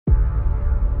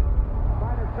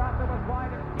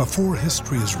Before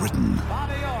history is written,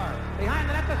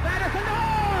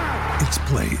 it's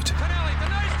played.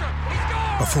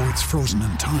 Before it's frozen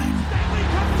in time,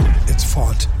 it's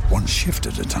fought one shift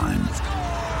at a time.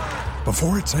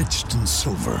 Before it's etched in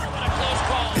silver,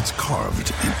 it's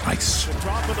carved in ice.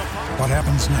 What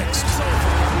happens next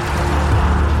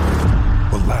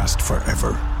will last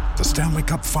forever. The Stanley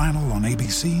Cup Final on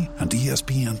ABC and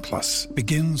ESPN Plus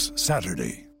begins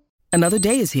Saturday. Another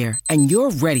day is here, and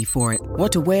you're ready for it.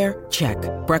 What to wear? Check.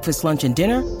 Breakfast, lunch, and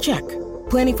dinner? Check.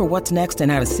 Planning for what's next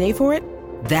and how to save for it?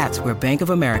 That's where Bank of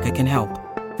America can help.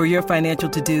 For your financial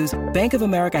to-dos, Bank of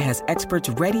America has experts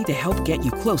ready to help get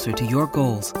you closer to your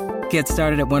goals. Get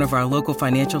started at one of our local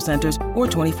financial centers or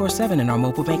 24/7 in our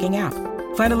mobile banking app.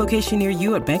 Find a location near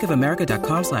you at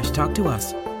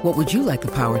bankofamerica.com/talktous. What would you like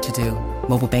the power to do?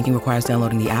 Mobile banking requires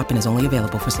downloading the app and is only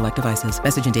available for select devices.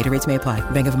 Message and data rates may apply.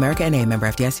 Bank of America N.A., member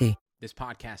FDIC. This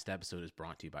podcast episode is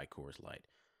brought to you by Coors Light.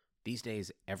 These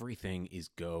days, everything is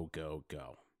go, go,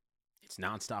 go. It's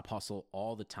nonstop hustle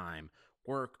all the time.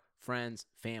 Work, friends,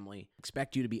 family.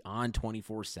 Expect you to be on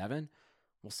 24/7?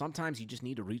 Well, sometimes you just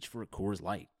need to reach for a Coors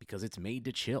Light because it's made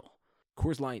to chill.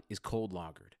 Coors Light is cold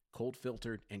lagered, cold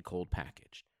filtered, and cold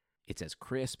packaged. It's as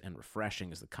crisp and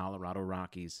refreshing as the Colorado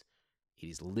Rockies. It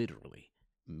is literally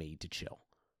made to chill.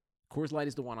 Coors Light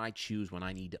is the one I choose when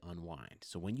I need to unwind.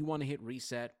 So when you want to hit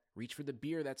reset, reach for the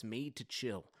beer that's made to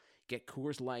chill. Get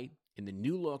Coors Light in the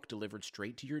new look delivered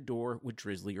straight to your door with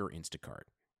Drizzly or Instacart.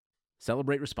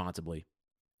 Celebrate responsibly.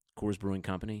 Coors Brewing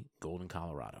Company, Golden,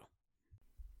 Colorado.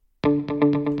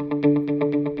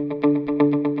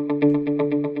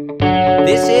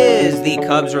 This is the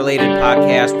Cubs-related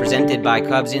podcast presented by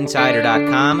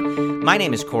CubsInsider.com. My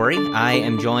name is Corey. I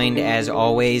am joined, as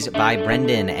always, by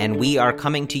Brendan, and we are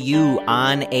coming to you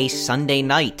on a Sunday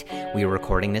night. We are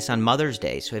recording this on Mother's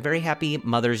Day, so a very happy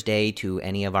Mother's Day to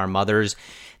any of our mothers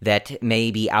that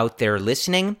may be out there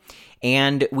listening.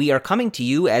 And we are coming to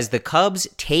you as the Cubs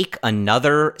take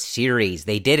another series.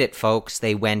 They did it, folks.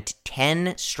 They went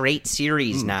 10 straight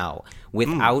series now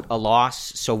without a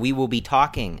loss. So we will be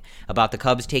talking about the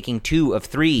Cubs taking 2 of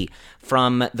 3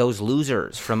 from those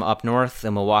losers from up north, the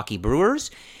Milwaukee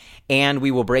Brewers. And we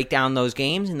will break down those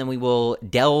games, and then we will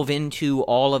delve into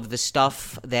all of the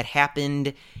stuff that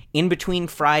happened in between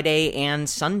Friday and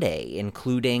Sunday,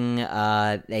 including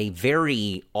a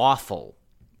very awful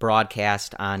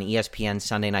broadcast on ESPN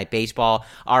Sunday Night Baseball.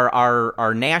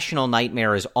 Our national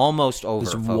nightmare is almost over,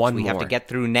 folks. We have to get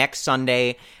through next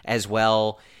Sunday as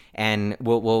well, and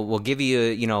we'll give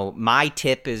you, my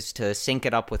tip is to sync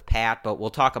it up with Pat, but we'll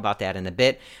talk about that in a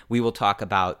bit. We will talk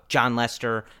about John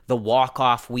Lester, the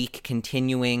walk-off week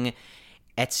continuing,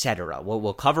 etc.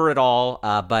 We'll cover it all,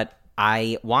 but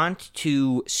I want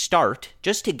to start,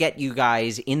 just to get you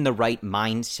guys in the right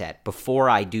mindset before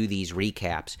I do these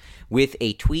recaps, with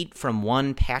a tweet from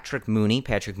one Patrick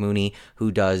Mooney,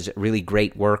 who does really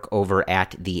great work over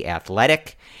at The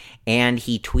Athletic, and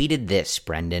he tweeted this,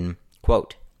 Brendan,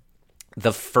 quote,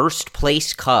 "The first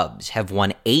place Cubs have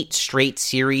won 8 straight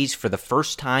series for the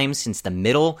first time since the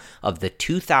middle of the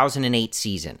 2008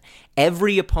 season.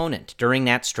 Every opponent during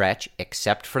that stretch,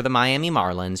 except for the Miami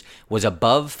Marlins, was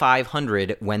above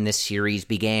 500 when the series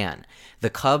began. The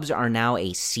Cubs are now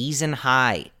a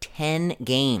season-high 10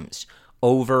 games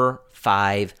over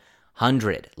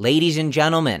 500. Ladies and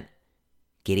gentlemen,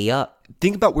 giddy up."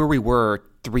 Think about where we were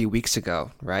 3 weeks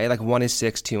ago, right? Like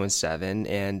 1-6, 2-7,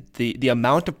 and the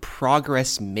amount of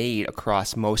progress made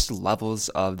across most levels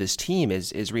of this team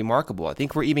is remarkable. I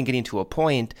think we're even getting to a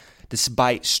point,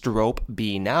 despite Strop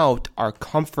being out, our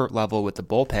comfort level with the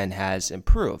bullpen has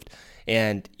improved.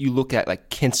 And you look at like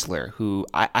Kinsler, who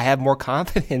I have more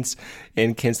confidence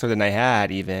in Kinsler than I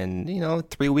had even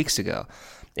 3 weeks ago.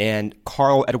 And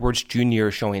Carl Edwards Jr.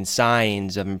 showing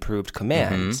signs of improved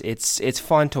command. It's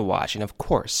fun to watch. And of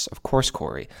course,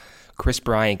 Corey, Kris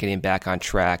Bryant getting back on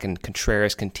track, and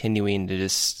Contreras continuing to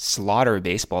just slaughter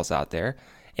baseballs out there,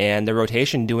 and the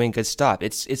rotation doing good stuff.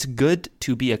 It's good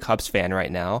to be a Cubs fan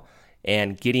right now,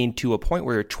 and getting to a point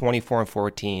where you're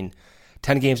 24-14,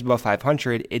 10 games above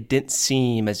 500, it didn't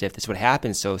seem as if this would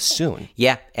happen so soon.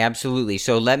 Yeah, absolutely.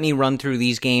 So let me run through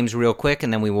these games real quick,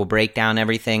 and then we will break down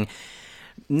everything.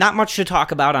 Not much to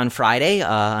talk about on Friday,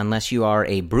 unless you are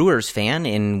a Brewers fan,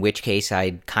 in which case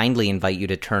I'd kindly invite you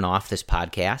to turn off this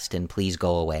podcast and please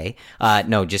go away.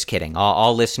 No, just kidding.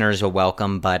 All listeners are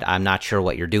welcome, but I'm not sure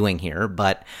what you're doing here.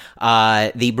 But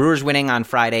the Brewers winning on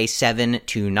Friday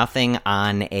 7-0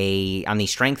 on the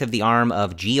strength of the arm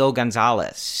of Gio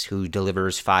Gonzalez, who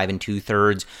delivers 5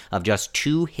 2/3 of just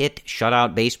 2-hit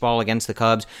shutout baseball against the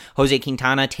Cubs. Jose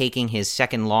Quintana taking his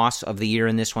second loss of the year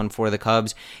in this one for the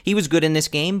Cubs. He was good in this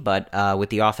game. game, but with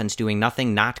the offense doing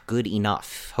nothing, not good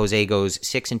enough. Jose goes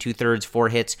 6 2/3, 4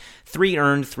 hits, 3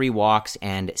 earned, 3 walks,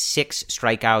 and 6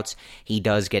 strikeouts. He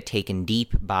does get taken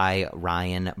deep by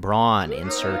Ryan Braun.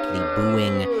 Insert the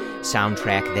booing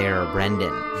soundtrack there,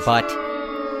 Brendan. But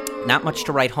not much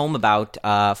to write home about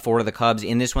for the Cubs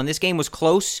in this one. This game was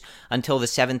close until the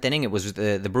 7th inning. It was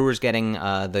the Brewers getting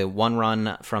the 1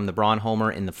 run from the Braun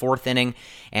homer in the 4th inning,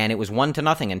 and it was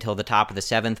 1-0 until the top of the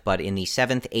 7th. But in the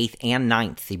 7th, 8th, and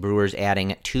 9th, the Brewers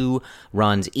adding 2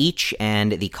 runs each,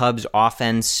 and the Cubs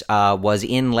offense was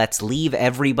in let's leave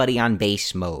everybody on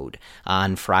base mode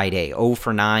on Friday. 0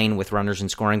 for 9 with runners in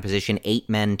scoring position, 8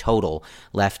 men total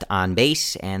left on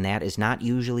base, and that is not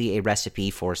usually a recipe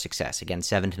for success. Again,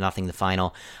 7-0 the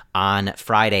final on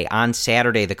Friday. On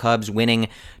Saturday, the Cubs winning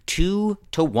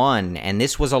 2-1, and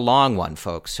this was a long one,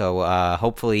 folks, so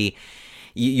hopefully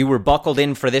you were buckled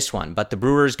in for this one. But the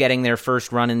Brewers getting their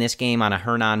first run in this game on a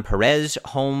Hernan Perez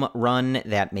home run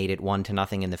that made it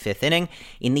 1-0 in the 5th inning.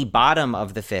 In the bottom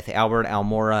of the 5th, Albert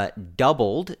Almora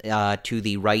doubled to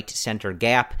the right center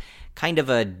gap. Kind of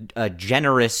a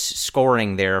generous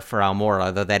scoring there for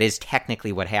Almora, though that is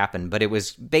technically what happened. But it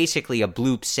was basically a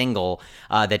bloop single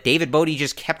that David Bodie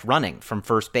just kept running from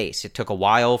first base. It took a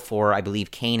while for, I believe,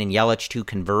 Kane and Yelich to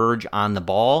converge on the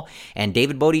ball, and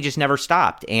David Bodie just never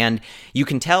stopped. And you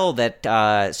can tell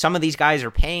that some of these guys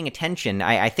are paying attention.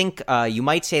 I think you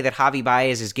might say that Javi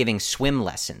Baez is giving swim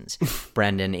lessons,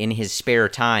 Brendan, in his spare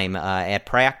time at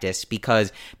practice,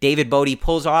 because David Bodie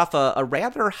pulls off a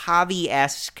rather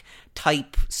Javi-esque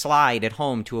type slide at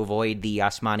home to avoid the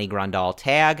Yasmani Grandal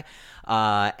tag.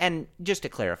 And just to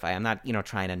clarify, I'm not,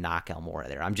 trying to knock Almora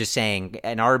there. I'm just saying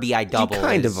an RBI double. You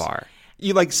kind of are.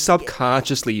 You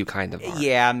subconsciously, you kind of are.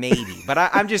 Yeah, maybe. But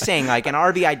I'm just saying, an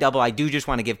RBI double, I do just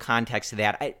want to give context to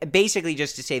that. Basically,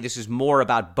 just to say this is more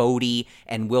about Bodie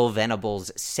and Will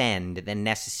Venable's send than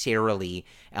necessarily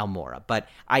Almora. But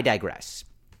I digress.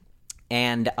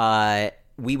 And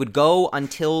we would go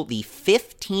until the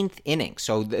 15th inning.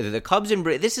 So the Cubs and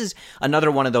this is another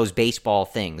one of those baseball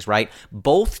things, right?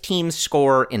 Both teams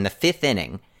score in the 5th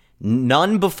inning,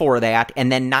 none before that,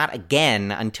 and then not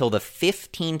again until the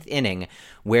 15th inning,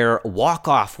 where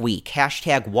walk-off week,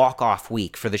 hashtag walk-off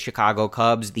week for the Chicago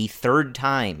Cubs, the 3rd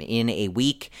time in a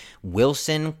week.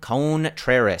 Wilson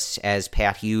Contreras, as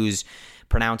Pat Hughes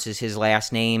pronounces his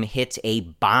last name, hits a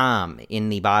bomb in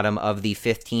the bottom of the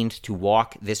 15th to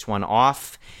walk this one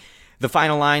off. The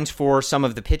final lines for some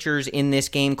of the pitchers in this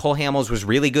game: Cole Hamels was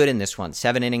really good in this one.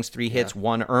 7 innings, 3 hits,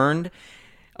 1 earned.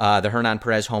 The Hernan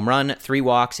Perez home run, 3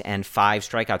 walks, and 5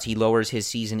 strikeouts. He lowers his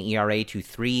season ERA to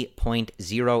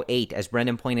 3.08. As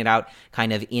Brendan pointed out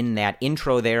kind of in that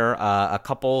intro there, a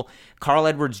couple. Carl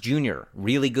Edwards Jr.,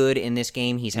 really good in this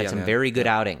game. He's had some very good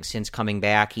outings since coming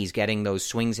back. He's getting those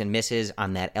swings and misses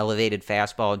on that elevated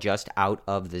fastball just out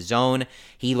of the zone.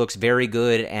 He looks very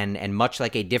good and much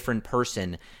like a different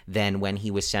person than when he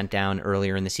was sent down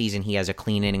earlier in the season. He has a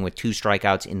clean inning with 2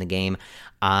 strikeouts in the game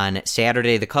on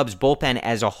Saturday. The Cubs bullpen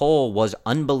as a whole was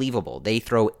unbelievable. They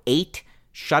throw 8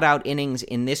 shutout innings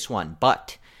in this one,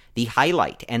 but the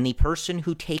highlight and the person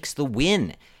who takes the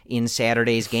win in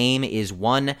Saturday's game is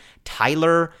one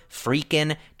Tyler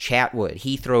freaking Chatwood.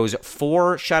 He throws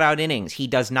 4 shutout innings. He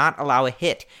does not allow a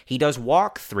hit. He does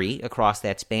walk 3 across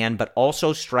that span, but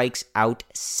also strikes out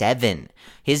 7.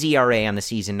 His ERA on the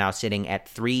season now sitting at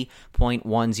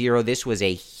 3.10. This was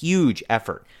a huge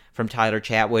effort from Tyler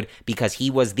Chatwood because he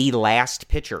was the last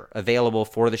pitcher available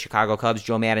for the Chicago Cubs.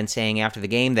 Joe Maddon saying after the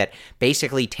game that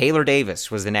basically Taylor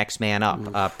Davis was the next man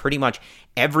up. Pretty much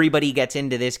everybody gets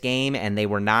into this game, and they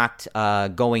were not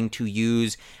going to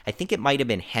use, I think it might have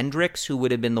been Hendricks, who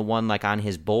would have been the one on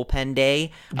his bullpen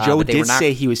day. Joe did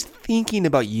say he was thinking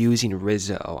about using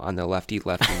Rizzo on the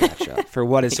lefty-lefty matchup, for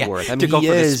what it's worth. I mean, he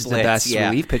is the best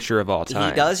relief pitcher of all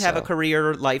time. He does have a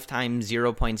career lifetime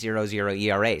 0.00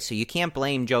 ERA, so you can't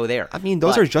blame Joe there. I mean,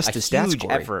 those are just the stats,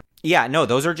 Corey. Effort. Yeah, no,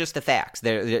 those are just the facts.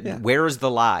 Where's the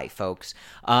lie, folks?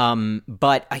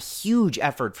 But a huge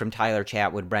effort from Tyler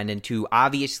Chatwood, Brendan, to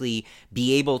obviously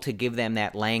be able to give them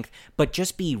that length, but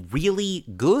just be really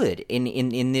good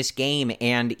in this game.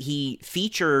 And he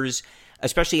features,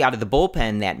 especially out of the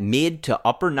bullpen, that mid to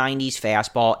upper 90s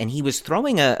fastball, and he was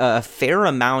throwing a fair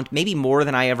amount, maybe more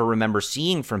than I ever remember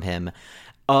seeing from him,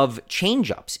 of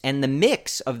changeups, and the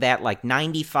mix of that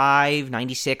 95,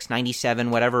 96,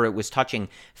 97, whatever it was touching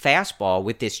fastball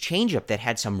with this changeup that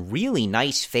had some really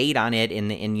nice fade on it in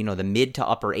the mid to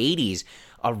upper 80s.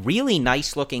 a really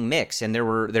nice looking mix. And there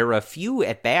were a few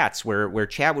at bats where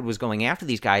Chatwood was going after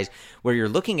these guys where you're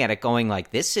looking at it going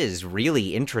like, this is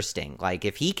really interesting. Like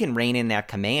if he can rein in that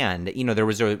command, there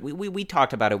was we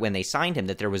talked about it when they signed him,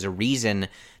 that there was a reason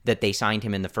that they signed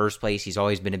him in the first place. He's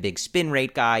always been a big spin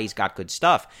rate guy. He's got good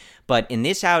stuff. But in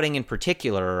this outing in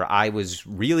particular, I was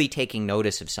really taking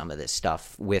notice of some of this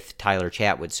stuff with Tyler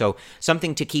Chatwood. So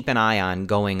something to keep an eye on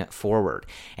going forward.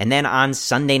 And then on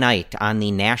Sunday night on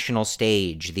the national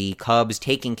stage, the Cubs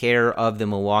taking care of the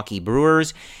Milwaukee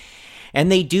Brewers. And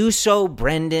they do so,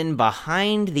 Brendan,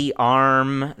 behind the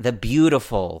arm, the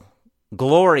beautiful,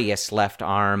 glorious left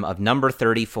arm of number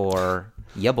 34,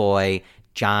 ya boy,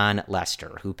 Jon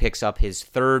Lester, who picks up his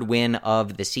third win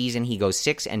of the season. He goes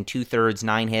 6 2/3,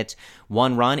 9 hits,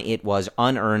 1 run. It was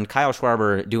unearned. Kyle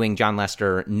Schwarber doing Jon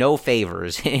Lester no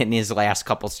favors in his last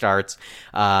couple starts,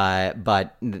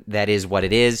 but that is what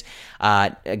it is.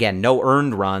 Again, no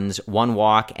earned runs, 1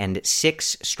 walk, and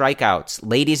 6 strikeouts.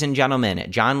 Ladies and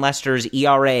gentlemen, Jon Lester's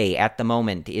ERA at the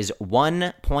moment is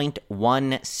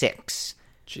 1.16.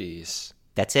 Jeez.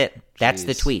 That's it. That's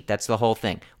the tweet. That's the whole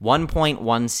thing.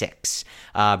 1.16.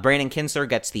 Brandon Kinsler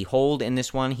gets the hold in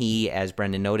this one. He, as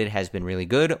Brendan noted, has been really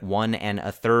good. 1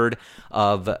 1/3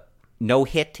 of no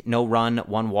hit, no run,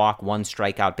 1 walk, 1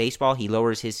 strikeout baseball. He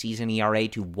lowers his season ERA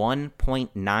to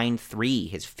 1.93,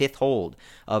 his 5th hold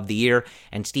of the year.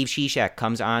 And Steve Cishek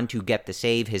comes on to get the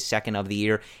save, his 2nd of the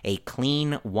year. A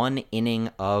clean 1 inning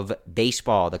of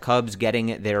baseball. The Cubs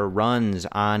getting their runs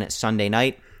on Sunday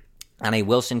night on a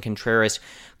Wilson Contreras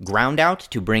ground out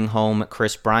to bring home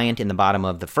Kris Bryant in the bottom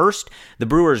of the 1st. The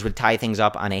Brewers would tie things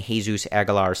up on a Jesus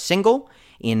Aguilar single.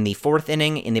 In the 4th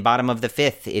inning, in the bottom of the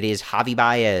 5th, it is Javi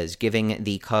Baez giving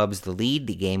the Cubs the lead,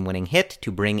 the game-winning hit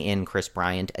to bring in Kris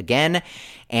Bryant again.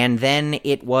 And then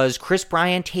it was Kris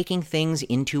Bryant taking things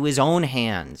into his own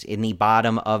hands. In the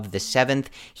bottom of the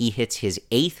 7th, he hits his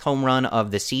 8th home run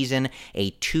of the season, a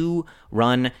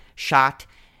 2-run shot.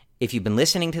 If you've been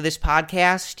listening to this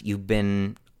podcast, you've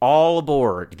been all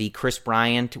aboard the Kris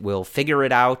Bryant will figure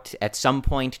it out at some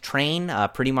point train,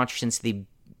 pretty much since the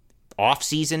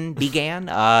offseason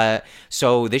began.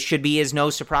 So this should be as no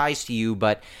surprise to you,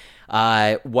 but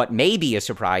what may be a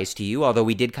surprise to you, although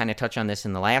we did kind of touch on this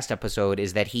in the last episode,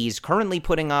 is that he's currently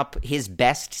putting up his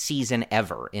best season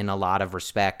ever in a lot of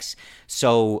respects.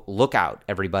 So look out,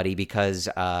 everybody, because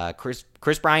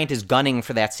Kris Bryant is gunning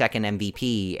for that 2nd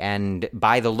MVP, and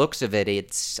by the looks of it,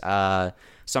 it's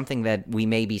something that we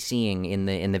may be seeing in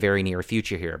the very near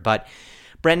future here. But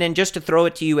Brendan, just to throw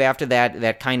it to you after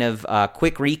that kind of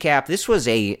quick recap, this was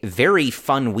a very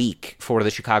fun week for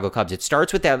the Chicago Cubs. It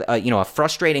starts with that, a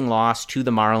frustrating loss to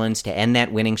the Marlins to end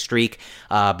that winning streak,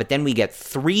 but then we get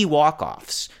 3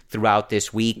 walk-offs throughout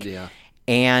this week. Yeah.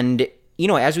 And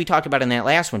as we talked about in that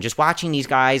last one, just watching these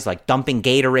guys like dumping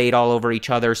Gatorade all over each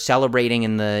other, celebrating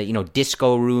in the,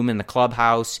 disco room in the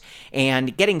clubhouse,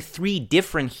 and getting 3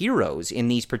 different heroes in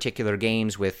these particular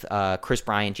games with Kris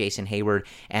Bryant, Jason Hayward,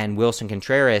 and Wilson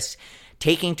Contreras,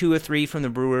 taking 2 of 3 from the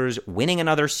Brewers, winning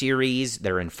another series.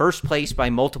 They're in first place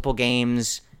by multiple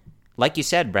games. Like you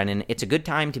said, Brennan, it's a good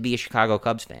time to be a Chicago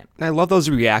Cubs fan. And I love those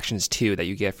reactions, too, that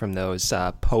you get from those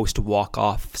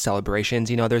post-walk-off celebrations.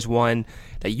 There's one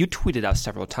that you tweeted out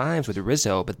several times with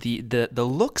Rizzo, but the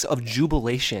looks of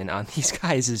jubilation on these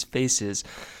guys' faces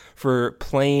for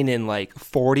playing in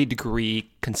 40-degree,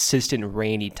 consistent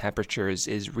rainy temperatures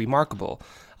is remarkable.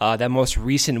 That most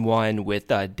recent one with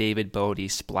David Bodie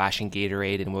splashing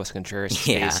Gatorade in Wilson Contreras'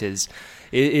 face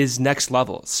is next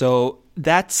level. So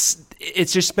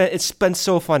it's been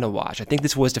so fun to watch. I think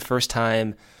this was the first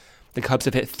time the Cubs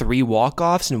have hit 3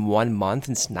 walk-offs in 1 month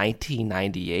since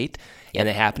 1998, and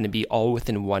they happen to be all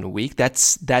within 1 week.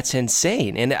 That's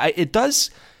insane, and it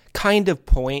does kind of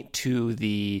point to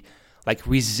the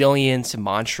resilience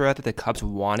mantra that the Cubs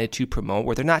wanted to promote,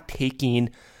 where they're not taking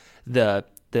the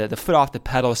foot off the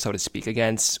pedal, so to speak,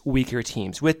 against weaker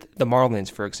teams, with the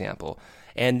Marlins, for example.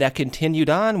 And that continued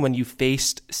on when you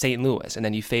faced St. Louis, and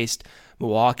then you faced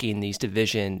Milwaukee in these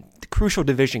crucial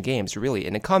division games, really.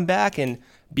 And to come back and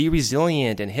be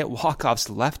resilient and hit walk-offs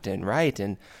left and right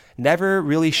and never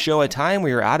really show a time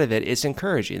where you're out of it is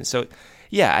encouraging. So,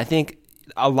 yeah, I think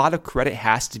a lot of credit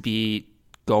has to be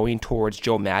going towards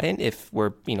Joe Maddon, if we're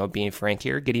being frank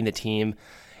here, getting the team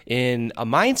in a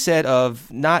mindset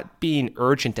of not being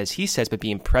urgent, as he says, but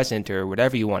being present, or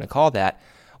whatever you want to call that.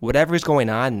 Whatever's going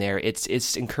on there,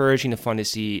 it's encouraging and fun to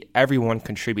see everyone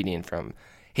contributing, from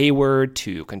Hayward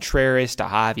to Contreras to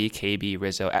Javi, KB,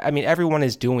 Rizzo. I mean, everyone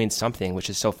is doing something, which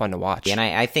is so fun to watch. And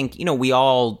I think, we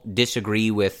all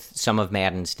disagree with some of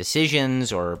Maddon's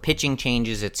decisions or pitching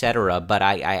changes, etc. But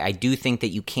I do think that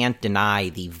you can't deny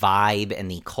the vibe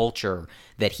and the culture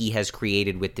that he has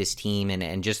created with this team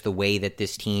and just the way that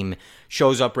this team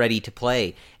shows up ready to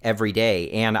play every day.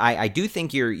 And I do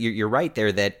think you're right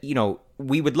there that,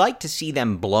 we would like to see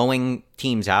them blowing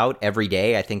teams out every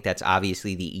day. I think that's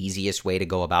obviously the easiest way to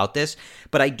go about this.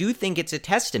 But I do think it's a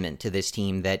testament to this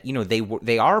team that,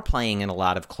 they are playing in a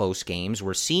lot of close games.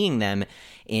 We're seeing them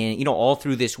in, all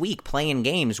through this week playing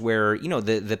games where,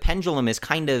 the pendulum is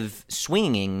kind of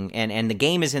swinging and the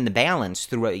game is in the balance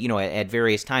through, at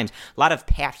various times. A lot of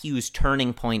Pat Hughes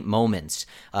turning point moments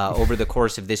over the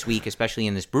course of this week, especially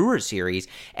in this Brewers series.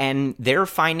 And they're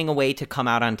finding a way to come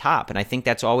out on top. And I think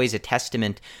that's always a testament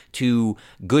to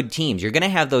good teams. You're going to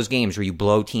have those games where you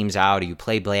blow teams out or you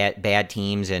play bad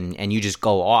teams and you just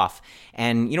go off.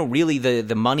 And, really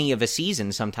the money of a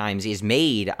season sometimes is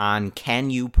made on can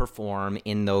you perform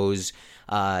in those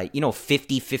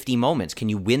 50-50 moments? Can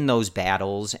you win those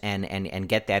battles and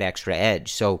get that extra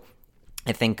edge? So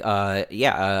I think,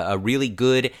 a really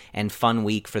good and fun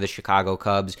week for the Chicago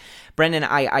Cubs. Brendan,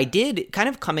 I did, kind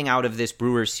of coming out of this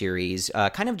Brewers series,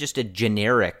 kind of just a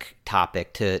generic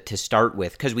topic to start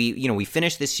with, because we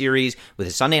finished this series with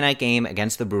a Sunday night game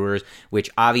against the Brewers, which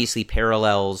obviously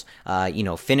parallels,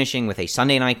 finishing with a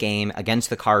Sunday night game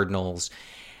against the Cardinals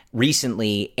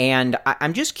recently. And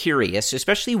I'm just curious,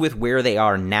 especially with where they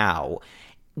are now,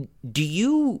 do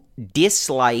you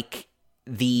dislike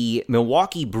the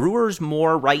Milwaukee Brewers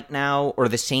more right now or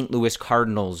the St. Louis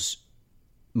Cardinals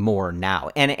more now?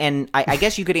 And I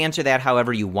guess you could answer that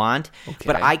however you want, okay.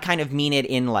 But I kind of mean it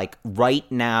in like right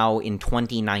now in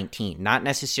 2019, not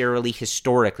necessarily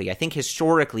historically. I think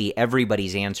historically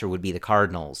everybody's answer would be the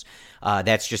Cardinals.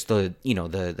 That's just the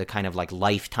kind of like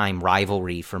lifetime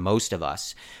rivalry for most of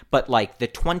us. But like the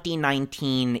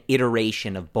 2019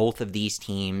 iteration of both of these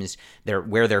teams,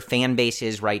 where their fan base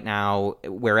is right now,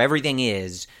 where everything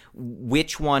is,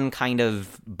 which one kind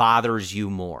of bothers you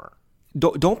more?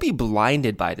 Don't be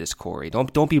blinded by this, Corey.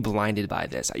 Don't be blinded by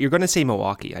this. You're going to say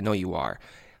Milwaukee. I know you are.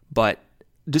 But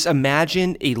just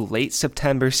imagine a late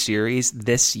September series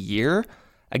this year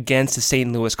against the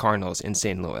St. Louis Cardinals in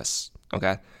St. Louis.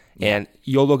 Okay? Yeah. And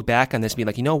you'll look back on this and be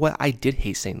like, you know what? I did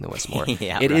hate St. Louis more.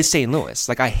 Yeah, it is St. Louis.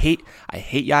 Like I hate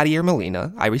Yadier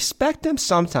Molina. I respect him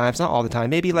sometimes, not all the time.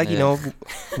 Maybe like,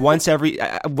 once every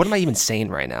what am I even saying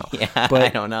right now? Yeah, but, I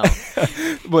don't know.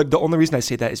 But the only reason I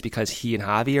say that is because he and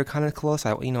Javi are kind of close.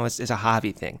 It's a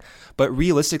Javi thing. But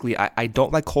realistically, I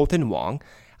don't like Colton Wong.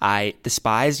 I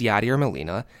despise Yadier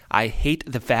Molina. I hate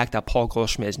the fact that Paul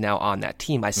Goldschmidt is now on that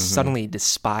team. I suddenly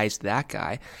despise that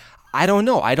guy. I don't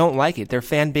know. I don't like it. Their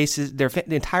fan base is the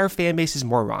entire fan base is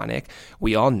moronic.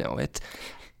 We all know it.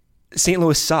 St.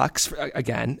 Louis sucks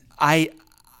again. I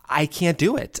can't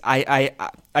do it.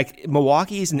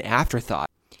 Milwaukee is an afterthought.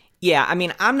 Yeah, I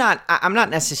mean, I'm not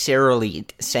necessarily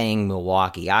saying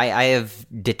Milwaukee. I have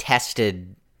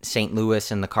detested St. Louis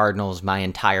and the Cardinals my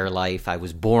entire life. I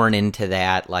was born into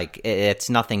that. Like, it's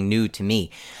nothing new to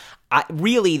me.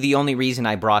 Really, the only reason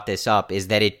I brought this up is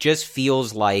that it just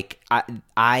feels like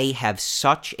I have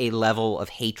such a level of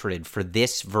hatred for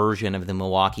this version of the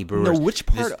Milwaukee Brewers. No, which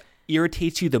part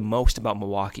irritates you the most about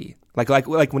Milwaukee?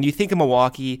 Like when you think of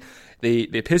Milwaukee, they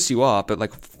piss you off, but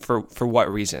like for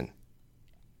what reason?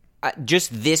 Just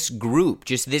this group,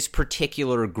 just this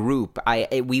particular group.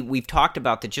 We've talked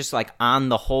about that. Just like on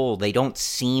the whole, they don't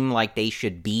seem like they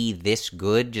should be this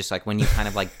good. Just like when you kind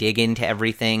of like dig into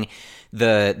everything.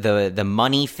 The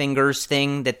money fingers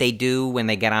thing that they do when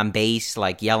they get on base,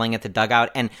 like yelling at the dugout.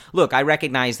 And look, I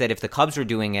recognize that if the Cubs were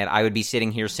doing it, I would be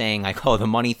sitting here saying like, oh, the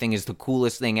money thing is the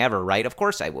coolest thing ever, right? Of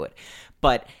course I would.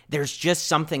 But there's just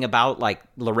something about like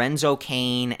Lorenzo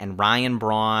Cain and Ryan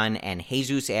Braun and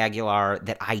Jesus Aguilar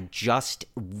that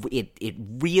it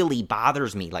really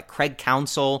bothers me. Like Craig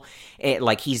Counsell,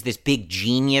 like he's this big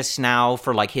genius now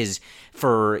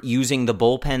for using the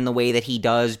bullpen the way that he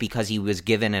does because he was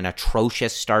given an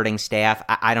atrocious starting staff.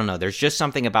 I don't know. There's just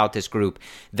something about this group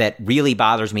that really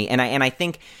bothers me. And I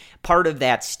think part of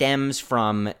that stems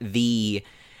from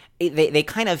They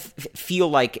kind of feel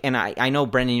like, and I know,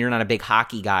 Brendan, you're not a big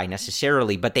hockey guy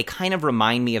necessarily, but they kind of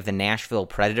remind me of the Nashville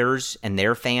Predators and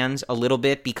their fans a little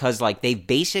bit because, like, they've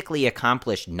basically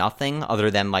accomplished nothing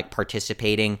other than, like,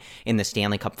 participating in the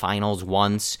Stanley Cup Finals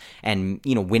once and,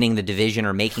 winning the division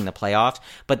or making the playoffs.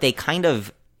 But they kind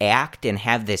of act and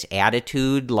have this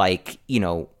attitude like,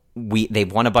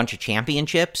 they've won a bunch of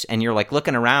championships, and you're, like,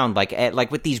 looking around,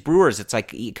 like with these Brewers, it's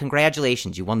like,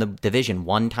 congratulations, you won the division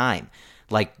one time.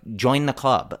 Like, join the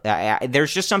club.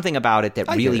 There's just something about it that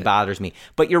really bothers me.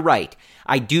 But you're right.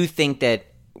 I do think that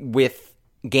with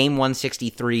game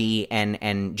 163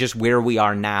 and just where we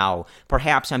are now,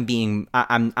 perhaps I'm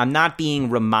not being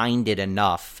reminded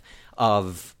enough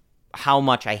of how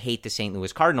much I hate the St.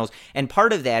 Louis Cardinals. And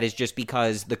part of that is just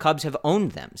because the Cubs have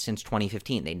owned them since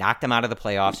 2015. They knocked them out of the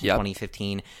playoffs in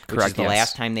 2015, which is the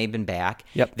last time they've been back.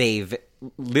 They've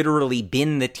literally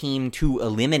been the team to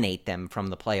eliminate them from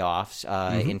the playoffs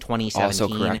in 2017. Also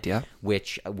correct,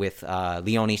 which with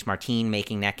Leonis Martin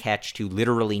making that catch to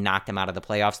literally knock them out of the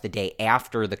playoffs the day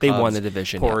after the Cubs won the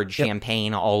division, poured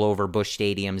champagne all over Busch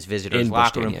Stadium's visitors'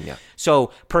 locker room.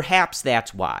 So perhaps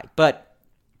that's why. But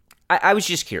I was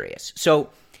just curious.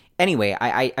 So anyway,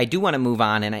 I do want to move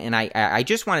on, and I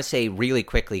just want to say really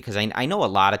quickly, because I know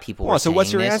a lot of people were saying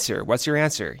what's your this. answer? What's your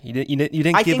answer? You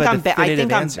didn't give a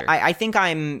definitive answer. I think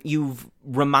you've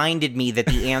reminded me that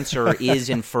the answer is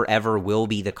and forever will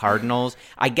be the Cardinals.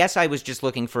 I guess I was just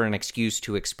looking for an excuse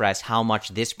to express how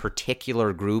much this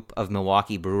particular group of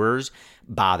Milwaukee Brewers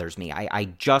bothers me. I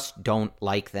just don't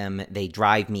like them. They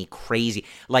drive me crazy.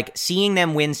 Like, seeing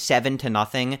them win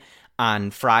 7-0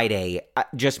 on Friday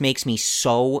just makes me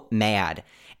so mad.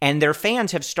 And their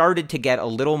fans have started to get a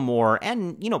little more,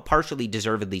 and, partially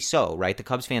deservedly so, right? The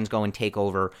Cubs fans go and take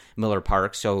over Miller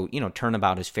Park, so,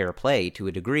 turnabout is fair play to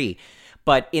a degree.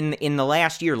 But in the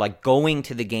last year, like, going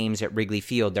to the games at Wrigley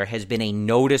Field, there has been a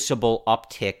noticeable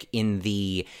uptick in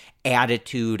the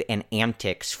attitude and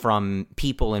antics from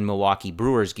people in Milwaukee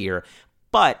Brewers gear.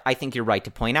 But I think you're right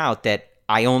to point out that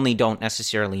I only don't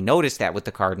necessarily notice that with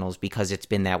the Cardinals because it's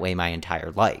been that way my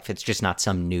entire life. It's just not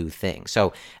some new thing.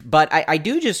 So, but I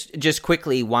do just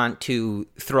quickly want to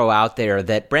throw out there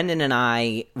that Brendan and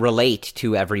I relate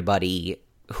to everybody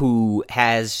who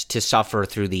has to suffer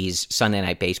through these Sunday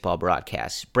Night Baseball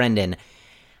broadcasts. Brendan,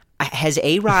 has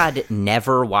A-Rod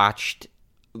never watched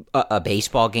a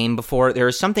baseball game before? There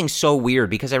is something so weird,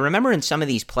 because I remember in some of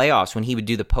these playoffs when he would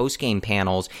do the post-game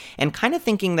panels and kind of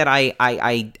thinking that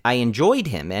I enjoyed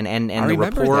him and the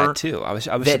rapport that too. I was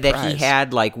that he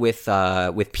had, like, with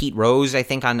Pete Rose, I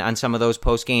think, on some of those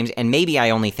post games. And maybe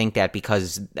I only think that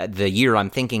because the year I'm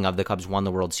thinking of, the Cubs won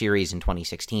the World Series in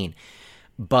 2016.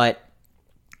 But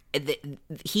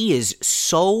he is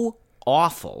so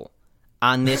awful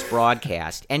on this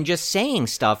broadcast and just saying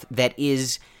stuff that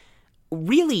is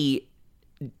really,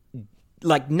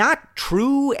 like, not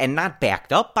true and not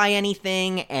backed up by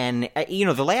anything. And,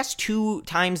 the last 2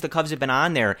 times the Cubs have been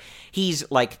on there, he's,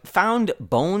 like, found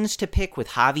bones to pick with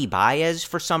Javi Baez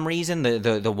for some reason.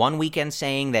 The one weekend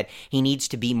saying that he needs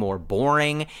to be more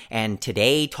boring, and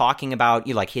today talking about,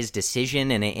 like, his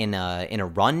decision in a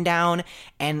rundown.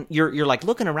 And you're like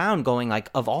looking around going,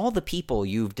 like, of all the people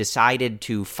you've decided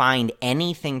to find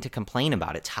anything to complain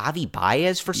about, it's Javi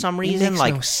Baez for some reason. It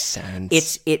makes no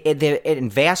sense.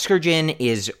 And Vasgersian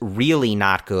is really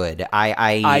not good.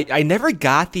 I never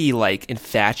got the, like,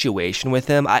 infatuation with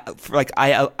him. I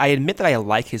admit that I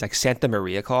like his, like, Santa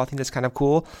Maria call. I think that's kind of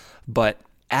cool. But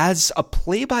as a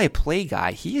play-by-play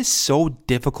guy, he is so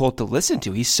difficult to listen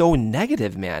to. He's so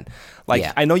negative, man.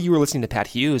 Like, I know you were listening to Pat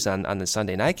Hughes on the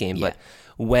Sunday night game, but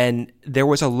when there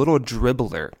was a little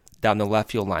dribbler down the left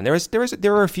field line,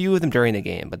 there were a few of them during the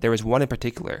game, but there was one in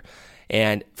particular.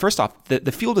 And first off,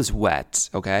 the field is wet,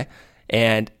 okay?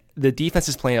 And the defense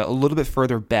is playing a little bit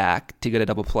further back to get a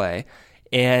double play.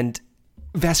 And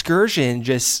Vasgersian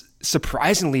just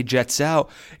surprisingly jets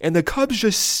out, and the Cubs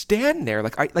just stand there.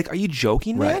 Are you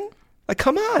joking, man? Like,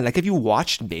 come on. Like, have you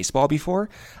watched baseball before?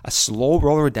 A slow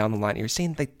roller down the line. You're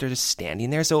saying, like, they're just standing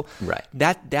there. So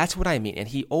that's what I mean. And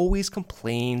he always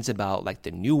complains about, like,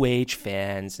 the new age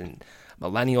fans and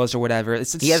millennials or whatever.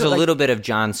 He has a little bit of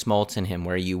John Smoltz in him,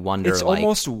 where you wonder, it's like,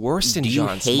 almost worse than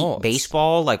John Smoltz. Do you hate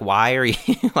baseball? Like, why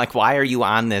are you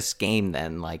on this game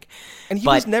then? Like, and he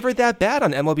was never that bad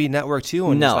on MLB Network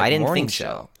too. No, I didn't think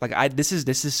so. Like, this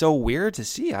is so weird to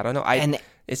see. I don't know.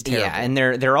 It's terrible. Yeah, and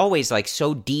they're always, like,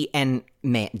 so deep. And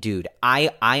man, dude, I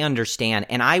understand,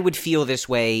 and I would feel this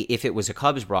way if it was a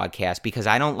Cubs broadcast, because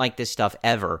I don't like this stuff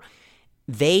ever.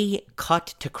 They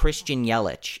cut to Christian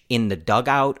Yelich in the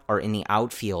dugout or in the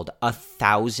outfield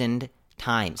 1,000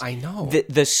 times. I know.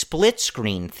 The split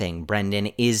screen thing,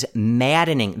 Brendan, is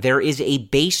maddening. There is a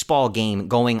baseball game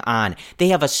going on. They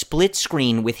have a split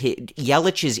screen with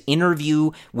Yelich's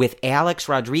interview with Alex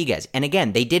Rodriguez. And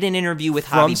again, they did an interview with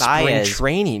Javi Baez. From spring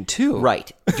training, too.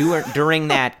 Right. During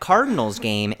that Cardinals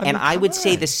game. I would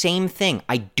say the same thing.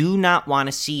 I do not want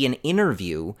to see an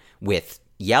interview with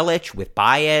Yelich, with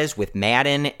Baez, with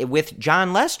Madden, with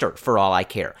John Lester, for all I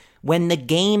care. when the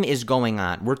game is going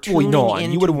on. We're tuning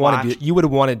in. You would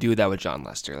want to do that with John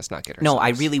Lester. Let's not get ourselves. No, I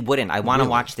really wouldn't. I want to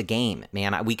watch the game,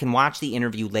 man. We can watch the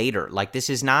interview later. Like,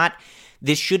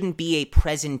 this shouldn't be a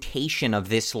presentation of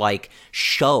this, like,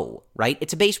 show, right?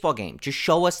 It's a baseball game. Just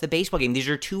show us the baseball game. These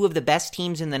are two of the best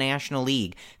teams in the National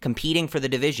League competing for the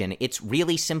division. It's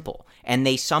really simple. And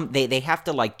they have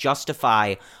to, like,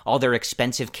 justify all their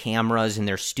expensive cameras and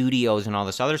their studios and all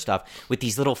this other stuff with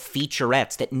these little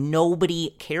featurettes that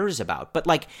nobody cares about. But,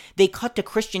 like, they cut to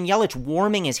Christian Yelich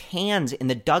warming his hands in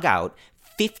the dugout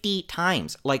 50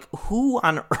 times. Like, who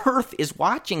on earth is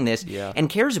watching this and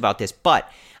cares about this? But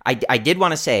I did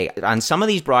want to say, on some of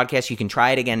these broadcasts, you can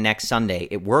try it again next Sunday.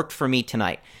 It worked for me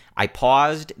tonight. I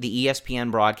paused the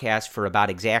ESPN broadcast for about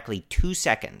exactly 2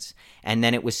 seconds, and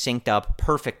then it was synced up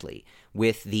perfectly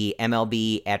with the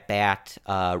MLB At Bat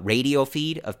radio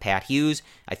feed of Pat Hughes.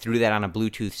 I threw that on a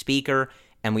Bluetooth speaker,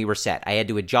 and we were set. I had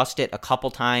to adjust it a couple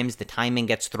times. The timing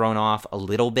gets thrown off a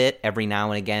little bit every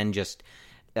now and again, just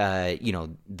I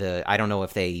don't know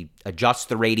if they adjust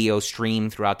the radio stream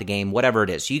throughout the game, whatever it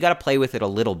is. So you got to play with it a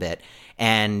little bit,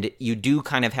 and you do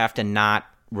kind of have to not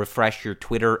refresh your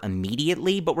Twitter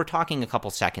immediately, but we're talking a couple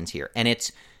seconds here, and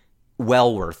it's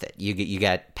well worth it. You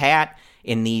get Pat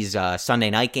in these Sunday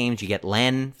night games. You get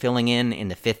Len filling in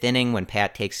the fifth inning when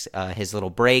Pat takes his little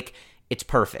break. It's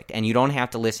perfect, and you don't have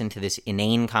to listen to this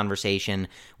inane conversation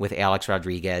with Alex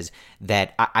Rodriguez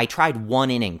that I tried one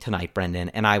inning tonight, Brendan,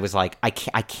 and I was like, I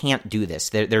can't do this.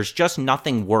 There's just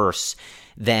nothing worse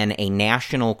than a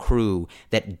national crew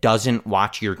that doesn't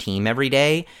watch your team every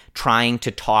day trying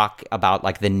to talk about,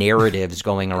 like, the narratives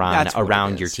going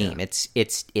around your team. Yeah.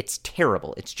 It's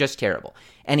terrible. It's just terrible.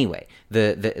 Anyway,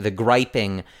 the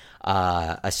griping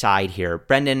aside here,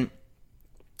 Brendan,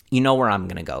 you know where I'm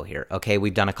going to go here, okay?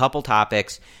 We've done a couple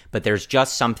topics, but there's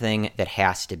just something that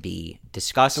has to be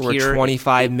discussed so here. We're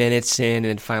 25 minutes in,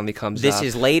 and it finally comes up. This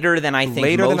is later than I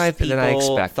think most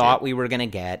people thought we were going to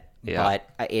get, but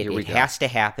it has to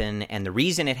happen, and the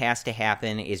reason it has to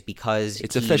happen is because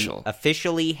it's official.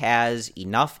 Officially has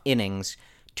enough innings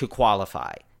to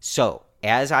qualify. So,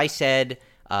 as I said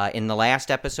in the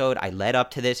last episode, I led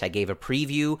up to this. I gave a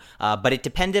preview, but it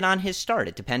depended on his start.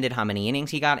 It depended how many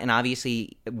innings he got, and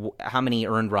obviously how many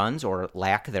earned runs or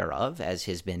lack thereof, as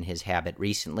has been his habit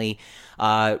recently,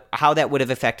 how that would have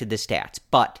affected the stats.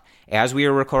 But as we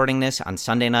are recording this on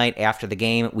Sunday night after the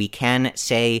game, we can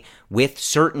say with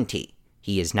certainty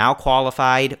he is now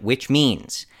qualified, which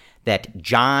means that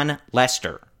John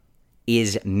Lester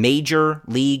is Major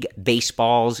League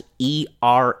Baseball's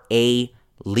ERA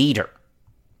leader.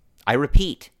 I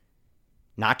repeat,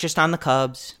 not just on the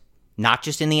Cubs, not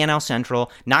just in the NL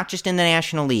Central, not just in the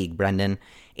National League, Brendan,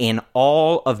 in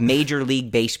all of Major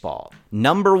League Baseball.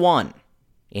 Number one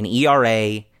in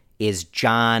ERA is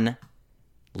John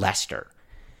Lester.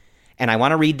 And I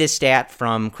want to read this stat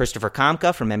from Christopher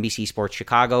Kamka from NBC Sports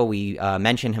Chicago. We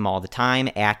mention him all the time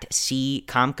at C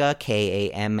Kamka,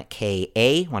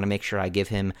 Kamka. Want to make sure I give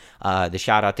him the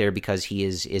shout out there because he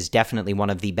is definitely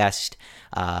one of the best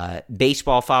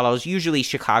baseball follows, usually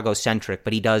Chicago centric,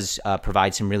 but he does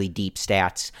provide some really deep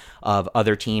stats of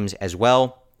other teams as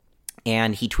well.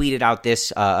 And he tweeted out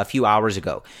this a few hours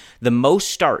ago. The most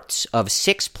starts of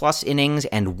 6+ innings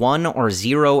and 1 or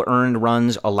 0 earned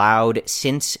runs allowed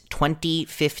since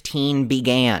 2015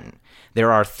 began.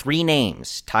 There are 3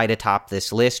 names tied atop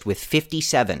this list with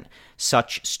 57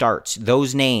 such starts.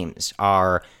 Those names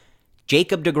are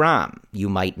Jacob deGrom. You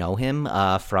might know him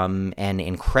from an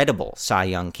incredible Cy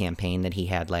Young campaign that he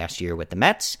had last year with the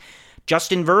Mets.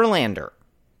 Justin Verlander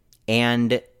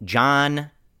and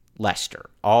John Lester,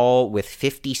 all with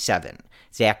 57.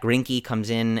 Zach Greinke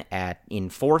comes in in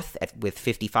fourth with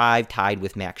 55, tied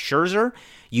with Max Scherzer.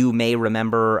 You may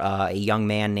remember a young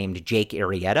man named Jake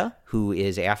Arrieta, who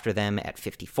is after them at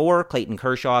 54. Clayton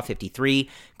Kershaw, 53.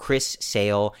 Chris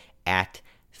Sale at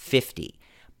 50.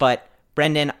 But,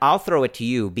 Brendan, I'll throw it to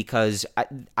you because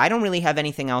I don't really have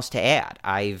anything else to add.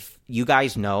 You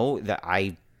guys know that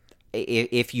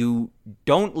if you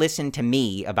don't listen to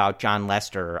me about John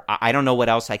Lester, I don't know what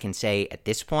else I can say at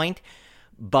this point.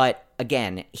 But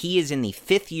again, he is in the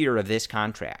 5th year of this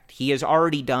contract. He has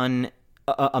already done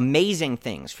amazing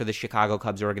things for the Chicago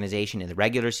Cubs organization in the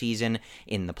regular season,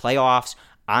 in the playoffs,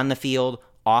 on the field,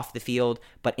 off the field.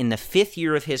 But in the 5th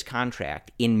year of his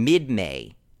contract, in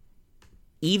mid-May,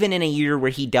 even in a year where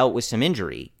he dealt with some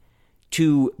injury,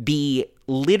 to be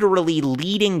literally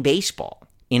leading baseball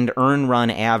in earned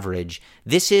run average.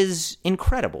 This is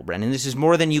incredible, Brendan. This is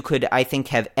more than you could, I think,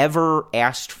 have ever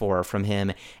asked for from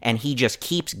him, and he just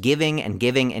keeps giving and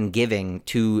giving and giving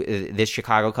to this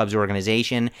Chicago Cubs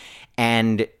organization,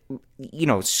 and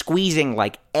squeezing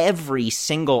like every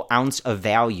single ounce of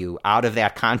value out of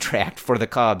that contract for the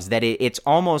Cubs, that it's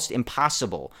almost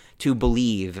impossible to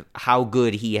believe how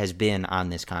good he has been on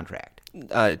this contract.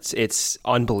 It's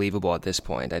unbelievable at this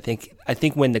point. I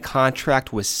think when the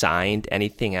contract was signed,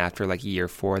 anything after like year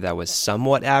 4 that was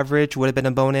somewhat average would have been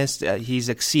a bonus. He's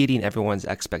exceeding everyone's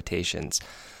expectations.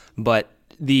 But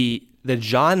the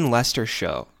Jon Lester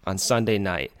show on Sunday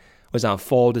night was on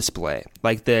full display.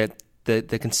 Like the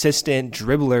consistent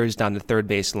dribblers down the third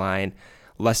base line,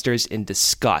 Lester's in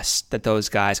disgust that those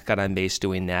guys got on base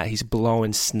doing that. He's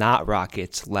blowing snot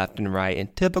rockets left and right in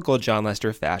typical Jon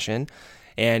Lester fashion.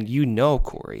 And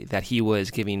Corey, that he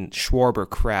was giving Schwarber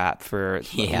crap for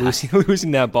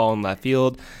losing that ball in left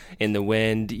field in the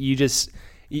wind.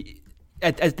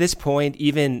 At this point,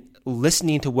 even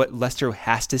listening to what Lester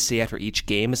has to say after each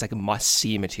game is like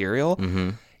must-see material.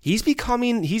 Mm-hmm. He's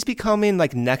becoming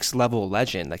like next level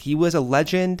legend. Like, he was a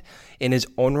legend in his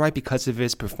own right because of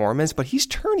his performance, but he's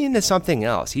turning into something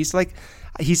else. He's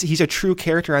a true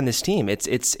character on this team.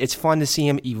 It's fun to see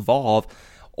him evolve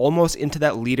almost into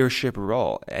that leadership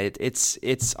role.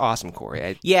 It's awesome,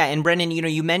 Corey. Yeah, and Brendan,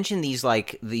 you mentioned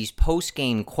these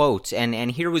post-game quotes,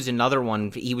 and here was another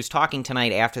one. He was talking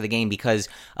tonight after the game because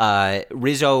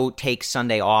Rizzo takes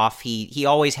Sunday off. He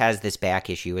always has this back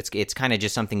issue. It's kind of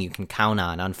just something you can count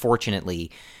on, unfortunately,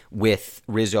 with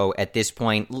Rizzo at this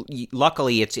point.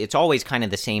 Luckily, it's always kind of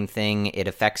the same thing. It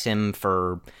affects him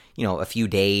for a few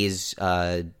days,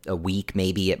 a week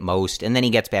maybe at most, and then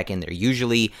he gets back in there.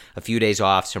 Usually a few days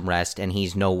off, some rest, and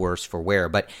he's no worse for wear.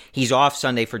 But he's off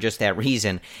Sunday for just that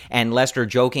reason. And Lester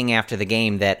joking after the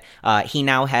game that he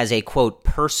now has a, quote,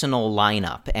 personal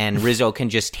lineup, and Rizzo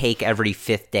can just take every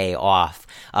 5th day off.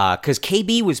 Because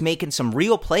KB was making some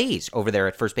real plays over there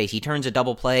at first base. He turns a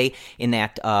double play in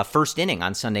that first inning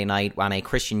on Sunday night on a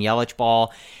Christian Yelich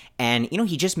ball. And,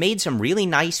 he just made some really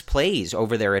nice plays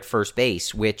over there at first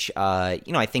base, which,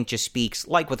 I think just speaks,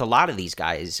 like with a lot of these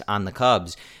guys on the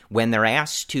Cubs, when they're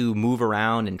asked to move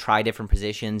around and try different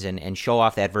positions and show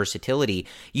off that versatility,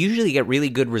 you usually get really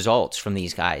good results from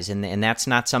these guys. And that's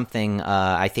not something,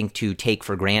 I think, to take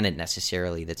for granted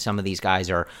necessarily, that some of these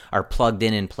guys are plugged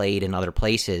in and played in other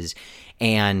places,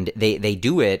 and they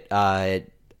do it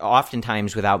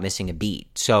oftentimes without missing a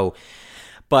beat. So...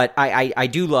 But I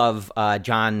do love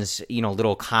John's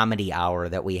little comedy hour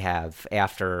that we have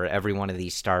after every one of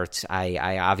these starts.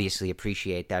 I obviously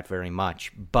appreciate that very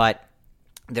much. But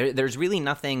there's really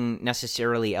nothing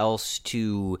necessarily else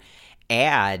to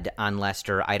add on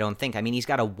Lester, I don't think. I mean, he's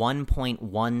got a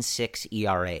 1.16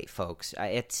 ERA, folks.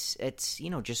 It's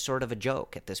just sort of a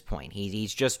joke at this point.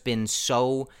 He's just been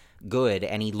so good,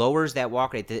 and he lowers that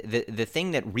walk rate. The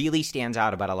thing that really stands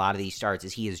out about a lot of these starts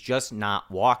is he is just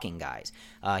not walking guys.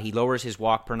 He lowers his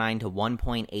walk per 9 to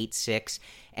 1.86,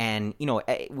 and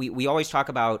we always talk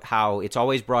about how it's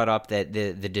always brought up that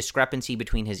the discrepancy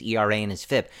between his ERA and his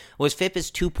FIP. Well, his FIP is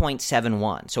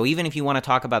 2.71, so even if you want to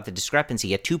talk about the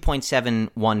discrepancy, a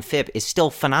 2.71 FIP is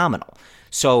still phenomenal.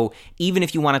 So even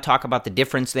if you want to talk about the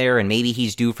difference there, and maybe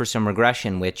he's due for some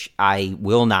regression, which I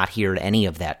will not hear any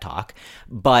of that talk,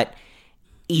 but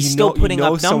he's still putting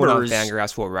up numbers. Someone on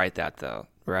Fangraphs will write that, though,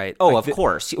 right? Oh, of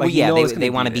course. Well, yeah, they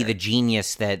want to be the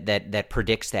genius that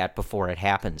predicts that before it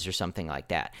happens or something like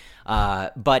that.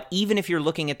 But even if you're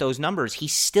looking at those numbers,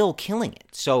 he's still killing it.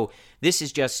 So this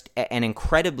is just an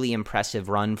incredibly impressive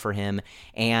run for him,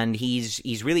 and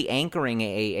he's really anchoring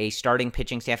a starting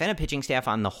pitching staff and a pitching staff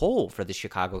on the whole for the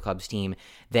Chicago Cubs team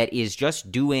that is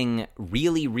just doing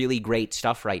really, really great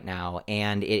stuff right now,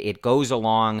 and it goes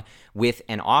along with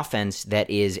an offense that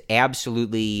is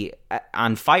absolutely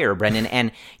on fire, Brendan.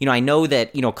 And I know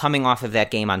that coming off of that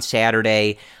game on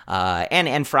Saturday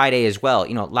and Friday as well,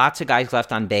 lots of guys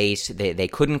left on base. They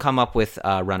couldn't come up with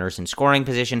runners in scoring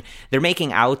position. They're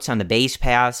making outs on the base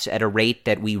paths at a rate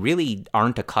that we really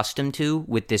aren't accustomed to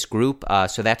with this group,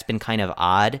 so that's been kind of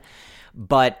odd.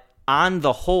 But on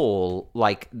the whole,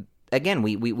 again,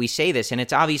 we say this, and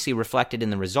it's obviously reflected in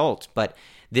the results, but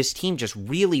this team just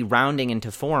really rounding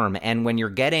into form, and when you're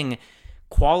getting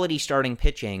quality starting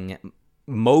pitching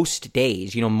most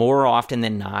days, more often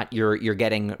than not, you're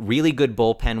getting really good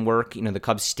bullpen work. The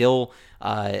Cubs still,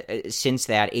 since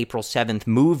that April 7th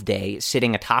move day,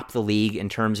 sitting atop the league in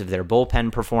terms of their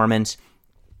bullpen performance.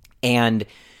 And,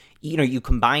 you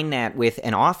combine that with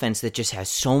an offense that just has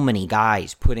so many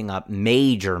guys putting up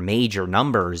major, major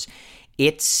numbers.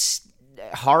 It's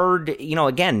hard,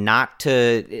 again, not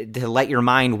to let your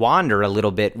mind wander a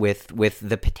little bit with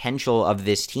the potential of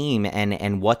this team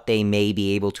and what they may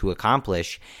be able to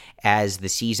accomplish as the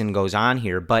season goes on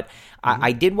here. But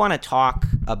I did want to talk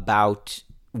about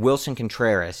Wilson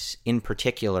Contreras in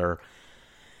particular.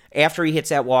 After he hits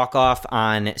that walk-off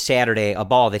on Saturday, a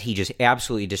ball that he just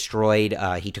absolutely destroyed,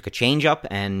 he took a changeup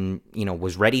and,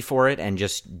 was ready for it and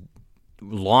just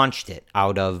launched it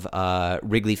out of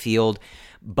Wrigley Field.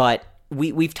 But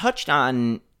we've touched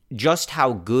on just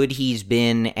how good he's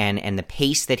been and the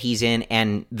pace that he's in.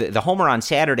 And the homer on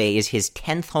Saturday is his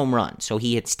 10th home run. So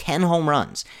he hits 10 home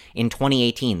runs in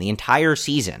 2018, the entire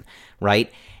season, right?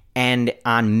 And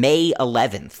on May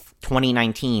 11th,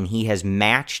 2019, he has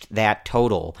matched that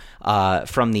total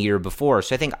from the year before.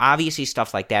 So I think obviously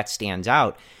stuff like that stands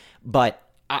out. But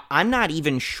I'm not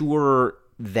even sure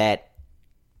that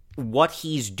what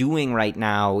he's doing right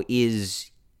now is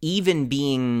even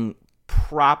being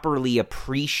properly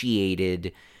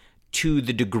appreciated to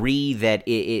the degree that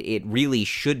it really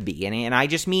should be. And I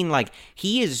just mean, like,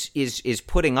 he is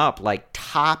putting up like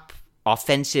top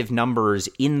offensive numbers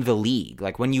in the league.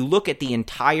 Like, when you look at the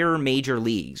entire major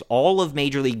leagues, all of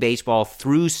Major League Baseball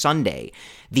through Sunday,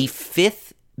 the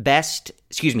sixth best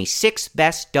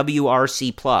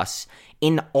WRC plus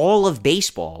in all of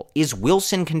baseball is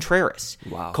Wilson Contreras.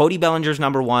 Wow. Cody Bellinger's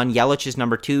number 1, Yelich is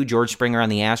number 2, George Springer on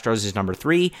the Astros is number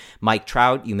 3, Mike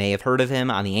Trout, you may have heard of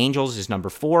him, on the Angels is number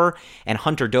 4, and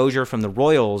Hunter Dozier from the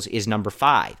Royals is number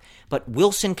 5. But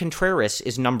Wilson Contreras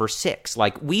is number 6.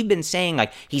 Like, we've been saying,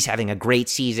 like, he's having a great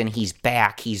season, he's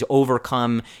back, he's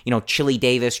overcome, Chili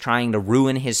Davis trying to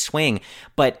ruin his swing,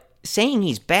 but saying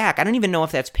he's back, I don't even know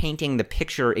if that's painting the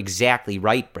picture exactly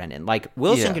right, Brendan. Like,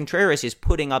 Wilson Contreras is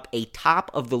putting up a top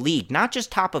of the league, not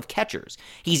just top of catchers.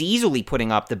 He's easily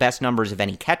putting up the best numbers of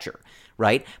any catcher,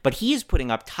 right? But he is putting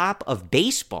up top of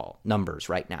baseball numbers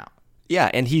right now.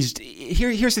 Yeah, and here's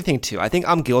the thing, too. I think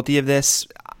I'm guilty of this.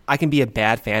 I can be a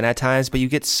bad fan at times, but you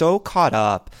get so caught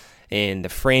up in the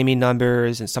framing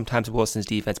numbers and sometimes Wilson's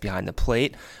defense behind the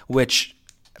plate, which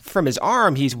from his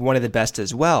arm, he's one of the best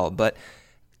as well. But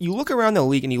you look around the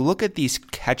league and you look at these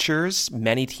catchers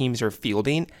many teams are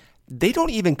fielding, they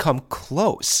don't even come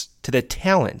close to the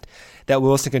talent that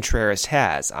Wilson Contreras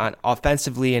has on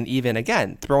offensively, and even,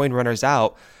 again, throwing runners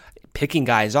out, picking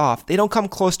guys off. They don't come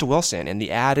close to Wilson and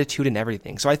the attitude and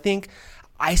everything. So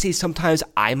I say sometimes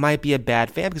I might be a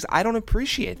bad fan because I don't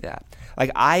appreciate that.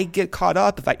 Like, I get caught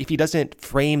up if he doesn't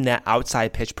frame that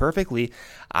outside pitch perfectly,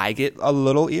 I get a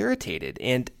little irritated.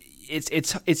 And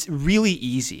it's really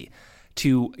easy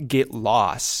to get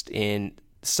lost in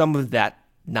some of that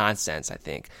nonsense, I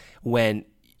think, when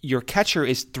your catcher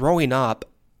is throwing up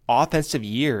offensive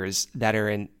years that are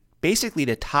in basically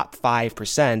the top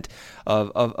 5%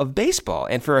 of baseball.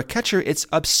 And for a catcher, it's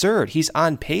absurd. He's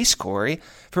on pace, Corey,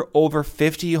 for over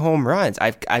 50 home runs.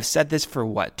 I've said this for,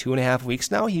 2.5 weeks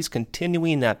now? He's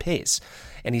continuing that pace.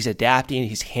 And he's adapting.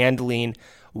 He's handling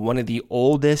one of the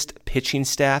oldest pitching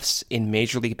staffs in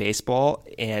Major League Baseball,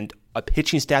 and a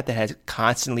pitching staff that has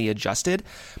constantly adjusted.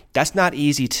 That's not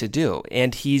easy to do.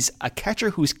 And he's a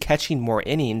catcher who's catching more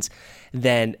innings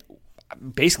than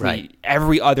basically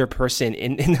every other person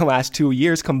in the last 2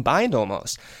 years combined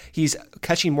almost. He's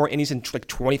catching more innings and like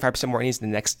 25% more innings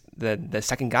than the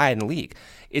second guy in the league.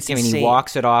 It's insane. He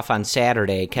walks it off on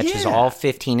Saturday, catches all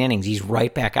 15 innings. He's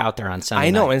right back out there on Sunday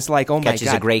I know, night. and it's like, oh my God.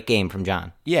 Catches a great game from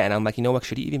John. Yeah, and I'm like, you know what,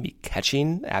 should he even be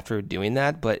catching after doing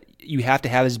that? But you have to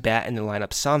have his bat in the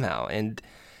lineup somehow. And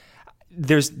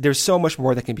there's so much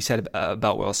more that can be said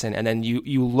about Wilson. And then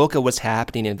you look at what's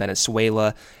happening in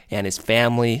Venezuela, and his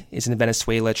family is in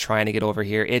Venezuela trying to get over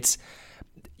here.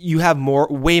 You have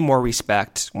way more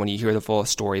respect when you hear the full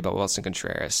story about Wilson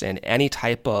Contreras, and any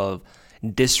type of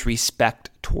disrespect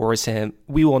towards him,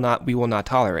 we will not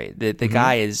tolerate. The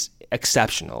guy is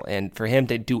exceptional, and for him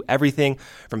to do everything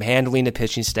from handling the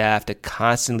pitching staff to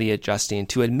constantly adjusting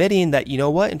to admitting that, you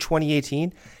know what, in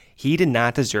 2018, he did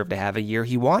not deserve to have a year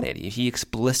he wanted. He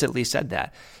explicitly said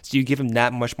that. So you give him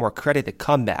that much more credit to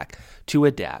come back, to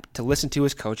adapt, to listen to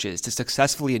his coaches, to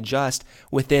successfully adjust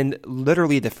within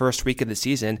literally the first week of the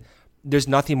season. There's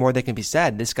nothing more that can be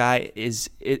said. This guy is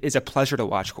a pleasure to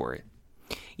watch, Corey.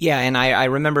 Yeah, and I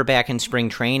remember back in spring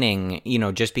training,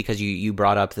 just because you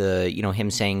brought up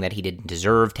him saying that he didn't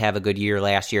deserve to have a good year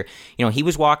last year. He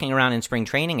was walking around in spring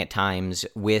training at times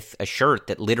with a shirt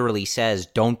that literally says,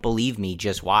 "Don't believe me,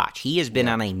 just watch." He has been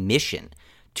on a mission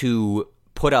to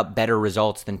put up better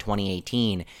results than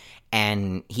 2018,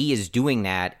 and he is doing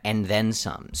that and then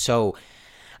some. So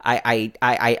I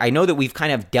know that we've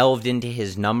kind of delved into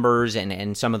his numbers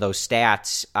and some of those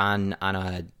stats on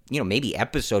a maybe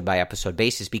episode by episode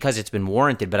basis because it's been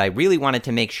warranted, but I really wanted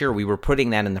to make sure we were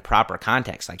putting that in the proper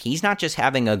context. Like, he's not just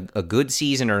having a good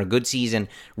season or a good season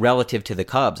relative to the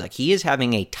Cubs. Like, he is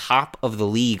having a top of the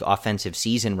league offensive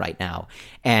season right now,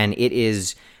 and it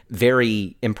is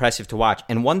very impressive to watch.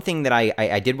 And one thing that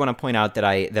I did want to point out that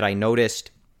I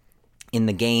noticed in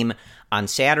the game on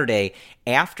Saturday,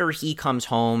 after he comes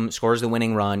home, scores the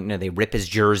winning run, they rip his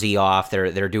jersey off.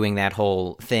 They're doing that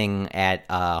whole thing at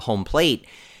home plate.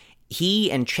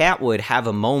 He and Chatwood have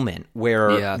a moment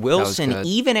where Wilson,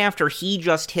 even after he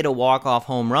just hit a walk-off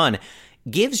home run,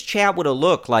 gives Chatwood a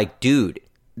look like, dude,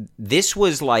 this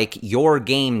was like your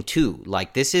game too.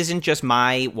 Like, this isn't just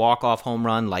my walk-off home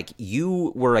run. Like,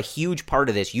 you were a huge part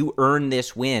of this. You earned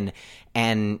this win.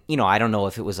 And, I don't know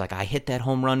if it was like, I hit that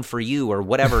home run for you or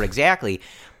whatever exactly.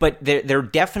 But there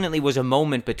definitely was a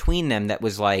moment between them that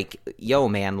was like, yo,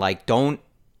 man, like, don't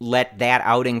let that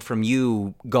outing from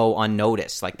you go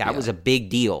unnoticed. Like, that was a big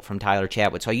deal from Tyler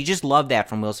Chatwood. So you just love that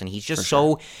from Wilson. He's just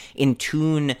so in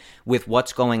tune with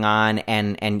what's going on,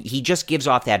 and he just gives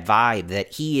off that vibe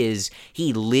that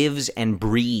he lives and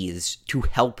breathes to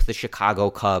help the Chicago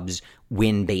Cubs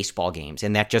win baseball games.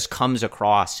 And that just comes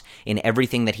across in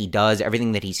everything that he does,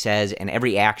 everything that he says, and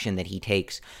every action that he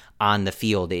takes on the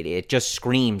field. It just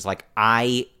screams like,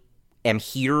 I am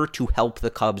here to help the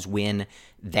Cubs win.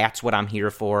 That's what I'm here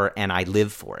for, and I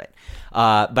live for it.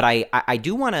 But I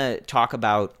do want to talk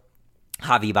about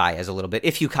Javi Baez a little bit,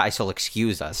 if you guys will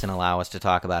excuse us and allow us to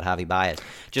talk about Javi Baez.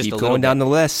 Just keep going down the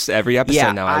list every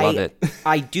episode now. I love it.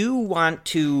 I do want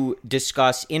to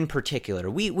discuss in particular,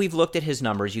 we've looked at his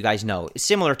numbers, you guys know,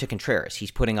 similar to Contreras.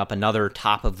 He's putting up another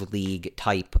top-of-the-league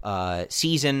type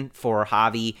season for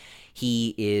Javi.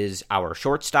 He is our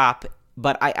shortstop.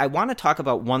 But I want to talk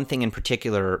about one thing in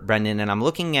particular, Brendan, and I'm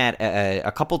looking at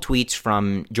a couple tweets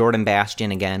from Jordan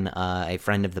Bastian, again, a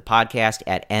friend of the podcast,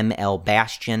 at ML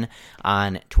Bastian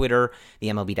on Twitter, the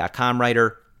MLB.com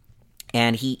writer,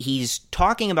 and he's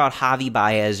talking about Javi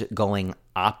Baez going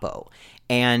oppo.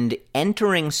 And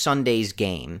entering Sunday's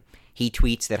game, he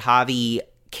tweets that Javi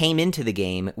came into the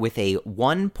game with a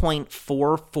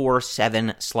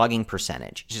 1.447 slugging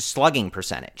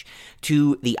percentage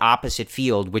to the opposite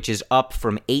field, which is up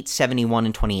from 871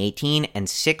 in 2018 and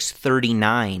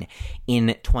 639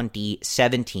 in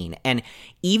 2017. And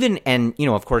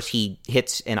of course, he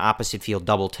hits an opposite field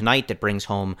double tonight that brings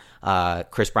home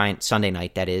Kris Bryant Sunday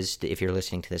night, that is, if you're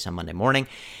listening to this on Monday morning.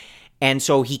 And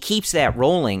so he keeps that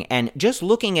rolling. And just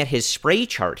looking at his spray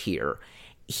chart here,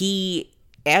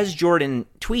 as Jordan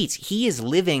tweets, he is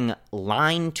living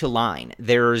line to line.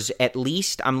 There's at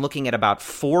least, I'm looking at about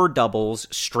 4 doubles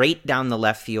straight down the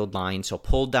left field line, so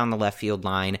pulled down the left field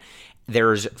line.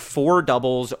 There's 4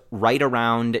 doubles right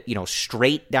around,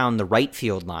 straight down the right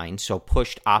field line, so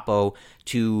pushed oppo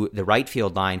to the right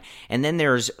field line. And then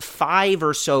there's 5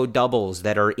 or so doubles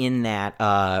that are in that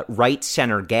right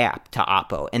center gap to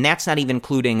oppo. And that's not even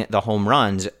including the home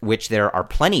runs, which there are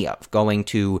plenty of going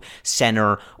to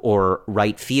center or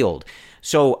right field.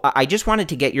 So I just wanted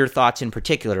to get your thoughts in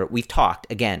particular. We've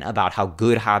talked, again, about how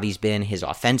good Javi's been, his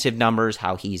offensive numbers,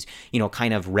 how he's,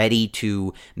 kind of ready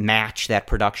to match that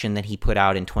production that he put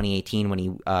out in 2018 when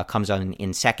he comes on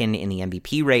in second in the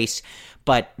MVP race.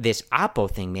 But this oppo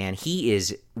thing, man, he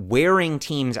is wearing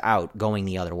teams out going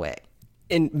the other way.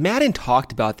 And Madden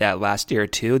talked about that last year,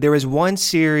 too. There was one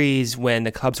series when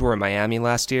the Cubs were in Miami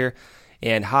last year,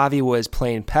 and Javi was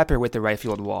playing pepper with the right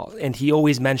field wall. And he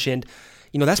always mentioned,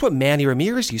 that's what Manny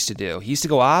Ramirez used to do. He used to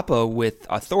go oppo with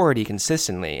authority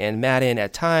consistently. And Madden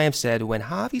at times said when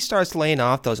Javi starts laying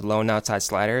off those lone outside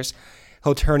sliders,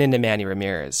 he'll turn into Manny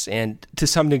Ramirez. And to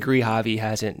some degree, Javi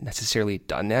hasn't necessarily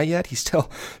done that yet. He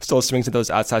still swings at those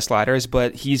outside sliders,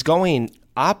 but he's going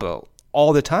oppo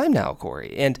all the time now,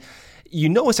 Corey. And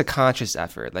it's a conscious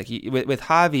effort. Like with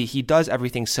Javi, he does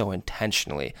everything so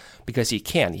intentionally because he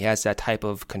can. He has that type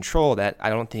of control that I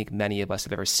don't think many of us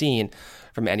have ever seen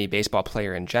from any baseball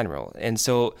player in general. And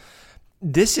so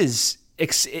this is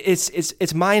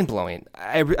it's mind blowing.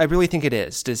 I really think it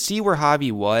is to see where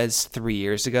Javi was 3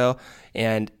 years ago,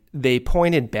 and they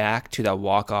pointed back to that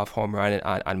walk-off home run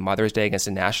on Mother's Day against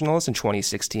the Nationals in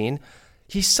 2016.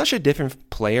 He's such a different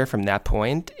player from that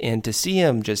point, and to see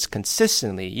him just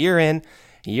consistently, year in,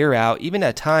 year out, even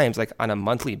at times like on a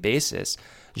monthly basis,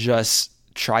 just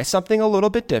try something a little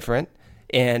bit different,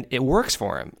 and it works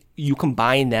for him. You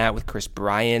combine that with Kris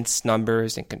Bryant's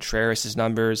numbers and Contreras'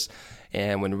 numbers,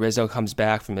 and when Rizzo comes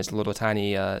back from his little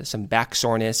tiny some back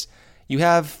soreness, you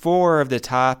have 4 of the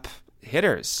top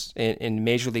hitters in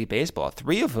Major League Baseball,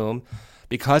 3 of whom,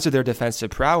 because of their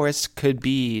defensive prowess, could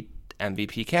be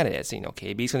MVP candidates.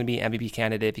 KB's going to be an MVP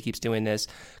candidate if he keeps doing this.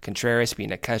 Contreras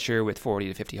being a catcher with 40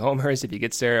 to 50 homers. If he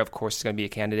gets there, of course, he's going to be a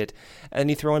candidate. And then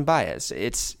you throw in Baez.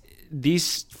 It's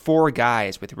these 4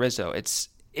 guys with Rizzo. It's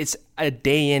a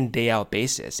day in, day out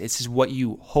basis. It's what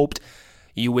you hoped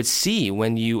you would see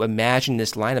when you imagine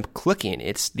this lineup clicking.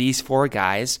 It's these 4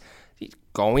 guys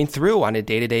going through on a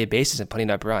day-to-day basis and putting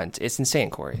up runs. It's insane,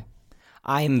 Corey.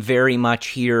 I'm very much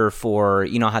here for,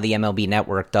 how the MLB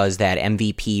Network does that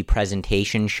MVP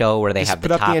presentation show where they have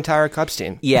put up the entire Cubs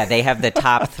team. Yeah, they have the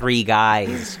top 3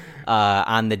 guys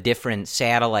on the different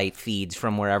satellite feeds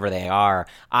from wherever they are.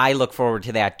 I look forward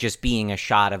to that just being a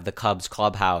shot of the Cubs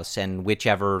clubhouse and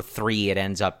whichever 3 it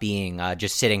ends up being,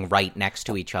 just sitting right next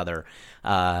to each other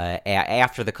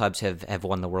after the Cubs have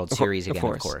won the World Series again,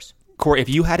 of course. Corey, if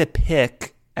you had to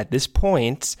pick at this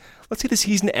point, let's say the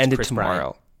season ended tomorrow.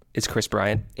 Bryant. It's Kris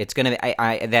Bryant. It's gonna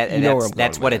be.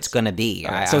 That's what it's gonna be.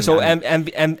 Right.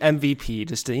 MVP,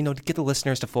 just to to get the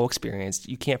listeners to full experience.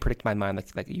 You can't predict my mind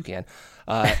like you can.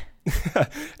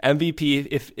 MVP,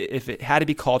 if it had to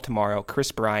be called tomorrow,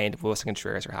 Kris Bryant, Wilson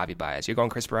Contreras, or Javi Baez. You're going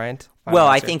Kris Bryant? Well,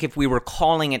 I think if we were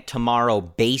calling it tomorrow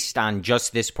based on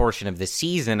just this portion of the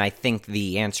season, I think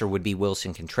the answer would be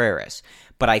Wilson Contreras.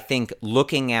 But I think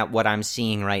looking at what I'm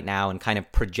seeing right now and kind of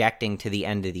projecting to the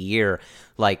end of the year,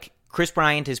 like Kris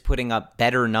Bryant is putting up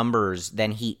better numbers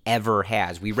than he ever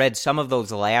has. We read some of those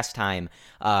the last time,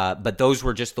 but those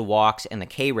were just the walks and the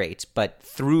K rates. But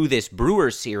through this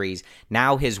Brewers series,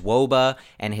 now his WOBA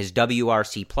and his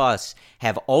WRC plus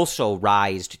have also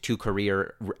rised to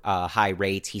career high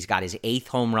rates. He's got his 8th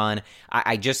home run.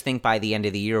 I just think by the end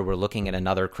of the year, we're looking at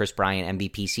another Kris Bryant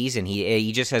MVP season.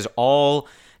 He just has all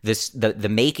the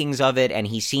makings of it, and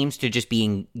he seems to just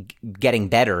getting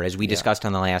better, as we discussed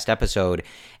on the last episode,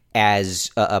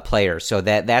 as a player. So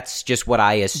that's just what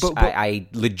I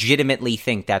legitimately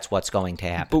think that's what's going to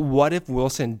happen. But what if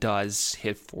Wilson does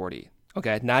hit 40?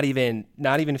 Okay, not even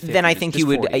 50. Then I think you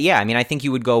would 40. I think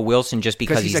you would go Wilson just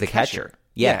because he's the catcher.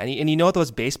 Yeah, and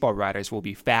those baseball writers will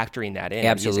be factoring that in.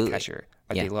 Absolutely. He's a catcher.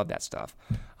 They love that stuff.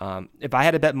 If I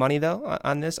had to bet money, though,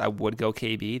 on this, I would go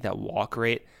KB. That walk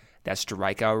rate, that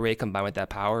strikeout rate combined with that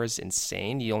power is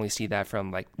insane. You only see that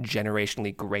from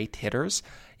generationally great hitters,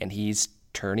 and he's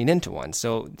turning into one.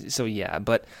 So yeah,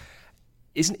 but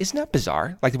isn't that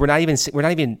bizarre? We're not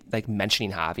even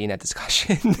mentioning Javi in that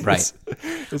discussion. Right.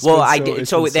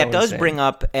 So that does bring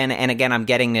up, and again, I'm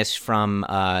getting this from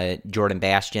Jordan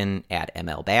Bastian at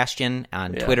ML Bastian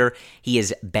on Twitter. He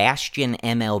is Bastian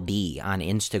MLB on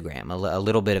Instagram. A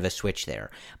little bit of a switch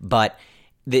there, but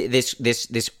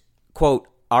this quote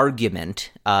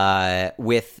argument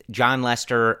with John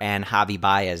Lester and Javi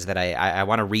Baez that I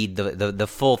want to read the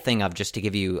full thing of, just to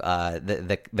give you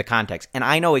the context. And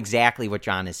I know exactly what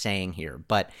John is saying here,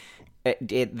 but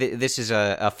this is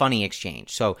a funny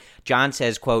exchange. So John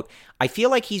says, quote, "I feel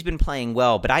like he's been playing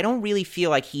well, but I don't really feel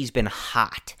like he's been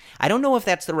hot. I don't know if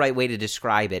that's the right way to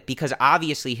describe it, because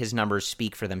obviously his numbers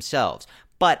speak for themselves.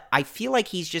 But I feel like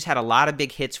he's just had a lot of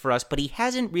big hits for us, but he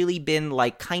hasn't really been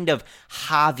kind of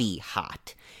Javi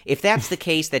hot. If that's the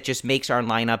case, that just makes our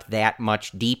lineup that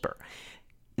much deeper."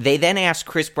 They then asked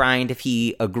Kris Bryant if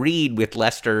he agreed with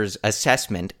Lester's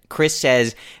assessment. Kris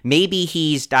says, maybe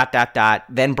he's ...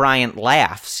 Then Bryant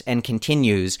laughs and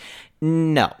continues,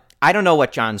 "No. I don't know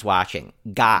what John's watching.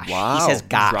 Gosh." Wow, he says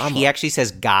gosh. drama. He actually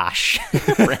says gosh.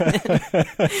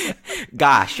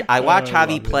 Gosh. I watch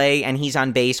Javi play, and he's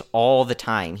on base all the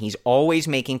time. He's always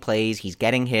making plays. He's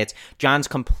getting hits. John's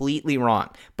completely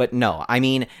wrong. But no, I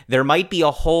mean, there might be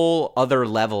a whole other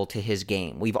level to his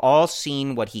game. We've all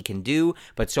seen what he can do,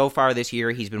 but so far this year,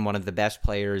 he's been one of the best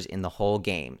players in the whole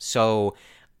game. So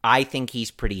I think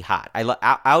he's pretty hot.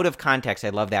 Out of context, I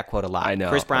love that quote a lot. I know.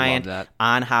 Kris Bryant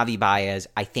on Javi Baez,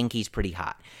 I think he's pretty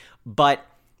hot. But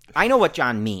I know what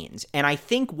John means, and I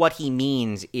think what he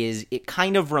means is it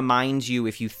kind of reminds you,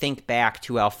 if you think back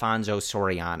to Alfonso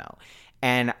Soriano.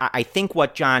 And I think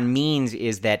what John means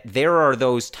is that there are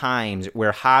those times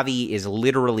where Javi is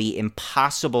literally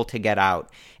impossible to get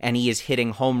out, and he is hitting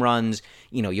home runs.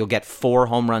 You'll get 4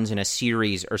 home runs in a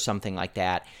series or something like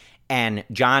that. And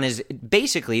John is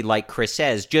basically, like Kris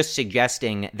says, just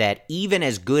suggesting that even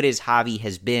as good as Javi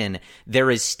has been,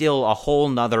 there is still a whole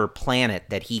nother planet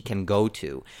that he can go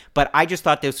to. But I just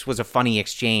thought this was a funny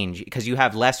exchange, because you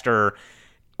have Lester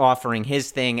offering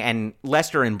his thing, and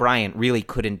Lester and Bryant really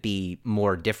couldn't be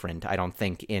more different, I don't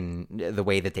think, in the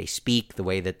way that they speak, the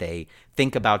way that they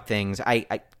think about things.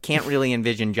 I can't really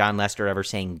envision John Lester ever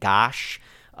saying gosh,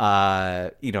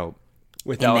 without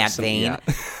in that vein.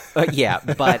 Yeah.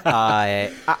 But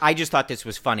I just thought this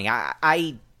was funny.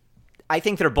 I I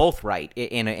think they're both right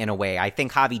in a way. I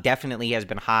think Javi definitely has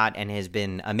been hot and has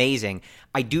been amazing.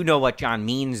 I do know what John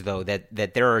means, though,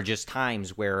 that there are just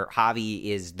times where Javi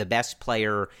is the best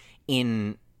player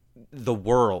in the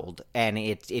world, and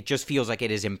it just feels like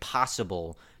it is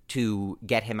impossible to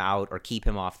get him out or keep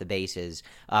him off the bases.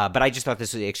 But I just thought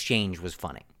this exchange was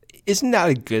funny. Isn't that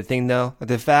a good thing, though?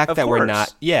 The fact that we're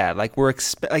not, like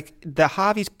the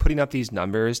Javi's putting up these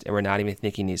numbers and we're not even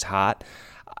thinking he's hot.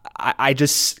 I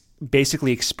just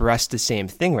basically expressed the same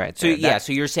thing right there.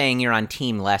 So you're saying you're on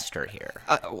Team Lester here.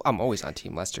 I'm always on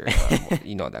Team Lester.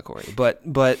 You know that, Corey.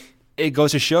 But it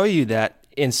goes to show you that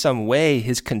in some way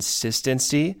his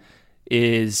consistency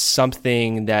is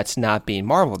something that's not being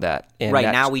marveled at. And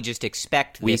right, now we just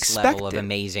expect this level of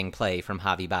amazing play from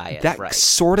Javi Baez. That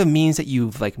sort of means that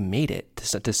you've made it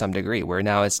to some degree, where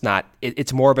now it's not.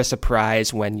 It's more of a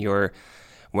surprise when you're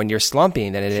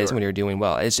slumping than it is when you're doing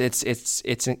well. It's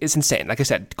insane. Like I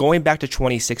said, going back to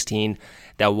 2016,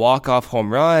 that walk-off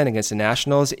home run against the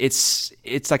Nationals, it's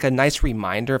like a nice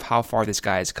reminder of how far this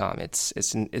guy has come. It's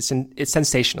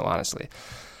sensational, honestly.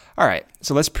 All right,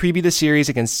 so let's preview the series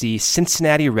against the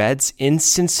Cincinnati Reds in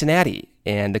Cincinnati.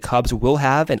 And the Cubs will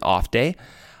have an off day.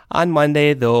 On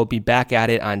Monday, they'll be back at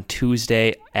it on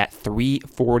Tuesday at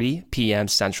 3:40 p.m.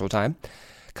 Central Time.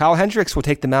 Kyle Hendricks will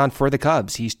take the mound for the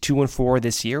Cubs. He's 2-4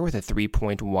 this year with a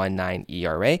 3.19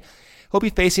 ERA. He'll be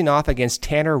facing off against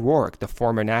Tanner Roark, the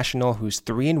former National, who's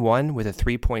 3-1 with a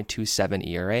 3.27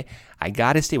 ERA. I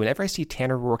gotta say, whenever I see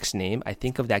Tanner Roark's name, I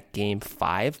think of that Game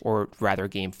 5, or rather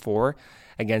Game 4,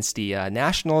 against the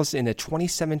Nationals in the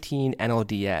 2017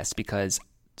 NLDS, because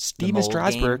Steven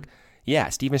Strasburg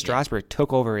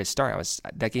took over his start.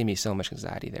 That gave me so much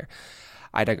anxiety there.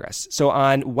 I digress. So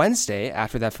on Wednesday,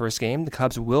 after that first game, the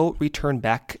Cubs will return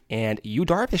back, and Yu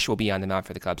Darvish will be on the mound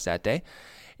for the Cubs that day.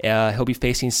 He'll be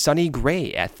facing Sonny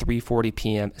Gray at 3:40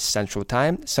 p.m. Central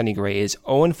Time. Sonny Gray is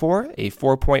 0-4, a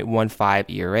 4.15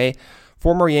 ERA.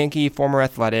 Former Yankee, former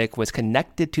Athletic, was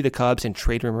connected to the Cubs in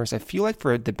trade rumors, I feel like,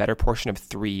 for the better portion of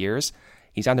 3 years.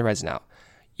 He's on the Reds now.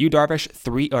 Yu Darvish,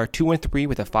 2-3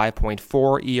 with a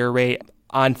 5.4 ERA.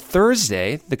 On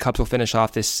Thursday, the Cubs will finish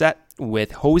off this set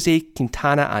with Jose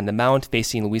Quintana on the mound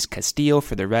facing Luis Castillo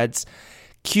for the Reds.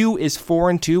 Q is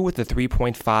 4-2 with a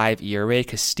 3.5 ERA.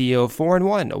 Castillo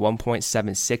 4-1, a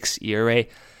 1.76 ERA.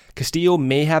 Castillo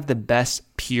may have the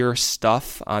best pure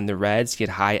stuff on the Reds. He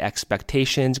had high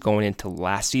expectations going into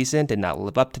last season, did not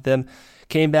live up to them.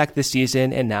 Came back this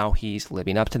season, and now he's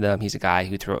living up to them. He's a guy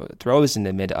who throws in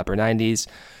the mid to upper 90s,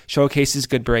 showcases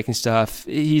good breaking stuff.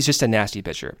 He's just a nasty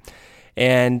pitcher.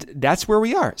 And that's where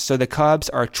we are. So the Cubs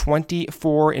are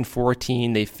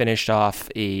 24-14. They finished off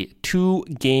a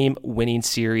 2-game winning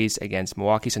series against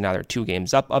Milwaukee, so now they're 2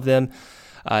 games up of them.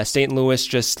 St. Louis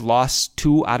just lost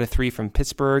 2 out of 3 from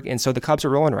Pittsburgh, and so the Cubs are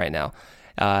rolling right now.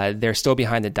 They're still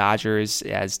behind the Dodgers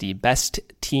as the best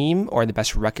team or the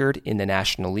best record in the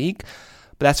National League,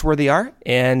 but that's where they are.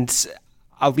 And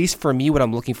at least for me, what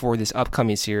I'm looking for this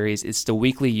upcoming series is the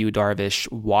weekly Yu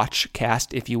Darvish watch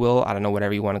cast, if you will. I don't know,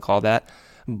 whatever you want to call that.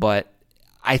 But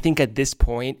I think at this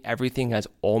point, everything has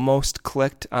almost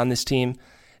clicked on this team.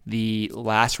 The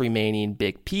last remaining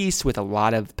big piece with a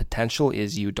lot of potential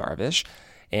is Yu Darvish.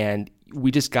 And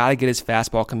we just got to get his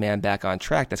fastball command back on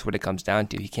track. That's what it comes down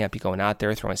to. He can't be going out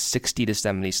there throwing 60 to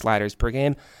 70 sliders per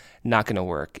game. Not going to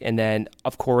work. And then,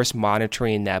 of course,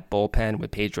 monitoring that bullpen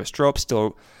with Pedro Strop,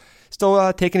 still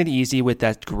taking it easy with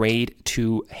that grade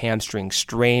 2 hamstring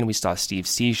strain. We saw Steve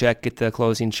Cishek get the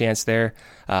closing chance there.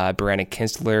 Brandon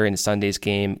Kinstler in Sunday's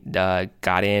game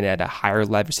got in at a higher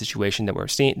leverage situation than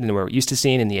we're used to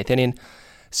seeing in the 8th inning.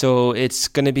 So it's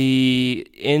going to be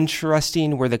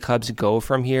interesting where the Cubs go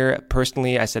from here.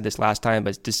 Personally, I said this last time,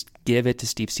 but just give it to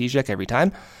Steve Cishek every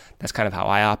time. That's kind of how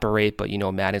I operate, but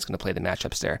Madden's going to play the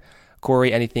matchups there.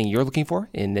 Corey, anything you're looking for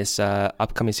in this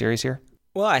upcoming series here?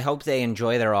 Well, I hope they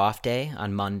enjoy their off day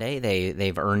on Monday.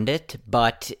 They've earned it,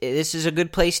 but this is a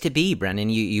good place to be, Brendan.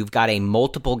 You've got a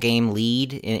multiple game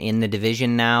lead in the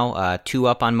division now, 2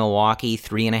 up on Milwaukee,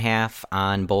 3.5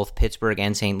 on both Pittsburgh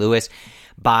and St. Louis.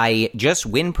 By just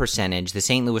win percentage, the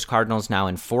St. Louis Cardinals now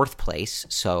in 4th place,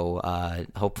 so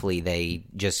hopefully they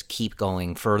just keep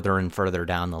going further and further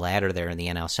down the ladder there in the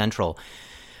NL Central.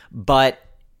 But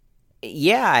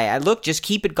yeah, look, just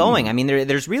keep it going. I mean,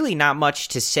 there's really not much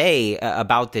to say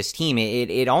about this team.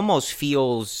 It almost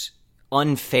feels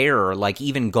unfair, like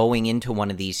even going into one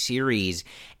of these series,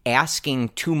 asking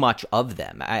too much of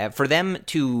them. For them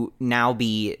to now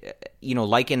be,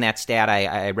 like in that stat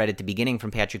I read at the beginning from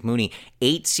Patrick Mooney,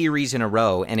 8 series in a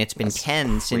row, and it's been that's 10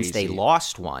 crazy. Since they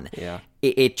lost one. Yeah.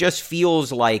 It just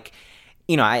feels like,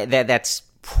 that's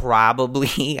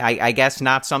probably, I guess,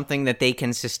 not something that they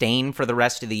can sustain for the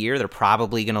rest of the year. They're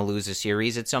probably going to lose a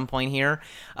series at some point here.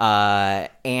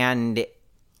 And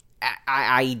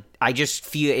I just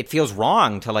feel it feels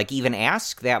wrong to like even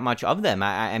ask that much of them.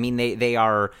 I mean, they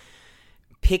are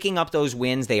picking up those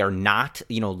wins. They are not,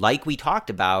 like we talked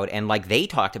about and like they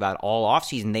talked about all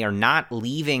offseason, they are not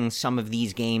leaving some of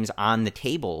these games on the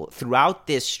table. Throughout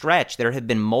this stretch, there have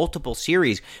been multiple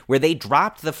series where they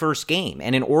dropped the first game.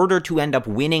 And in order to end up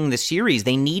winning the series,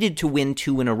 they needed to win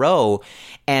 2 in a row.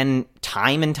 And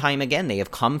time again, they have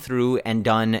come through and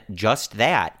done just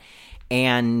that.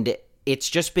 And it's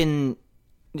just been,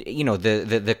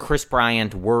 the Kris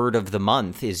Bryant word of the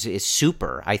month is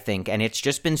super, I think. And it's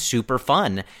just been super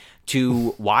fun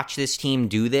to watch this team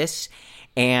do this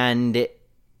and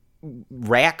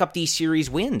rack up these series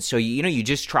wins. So, you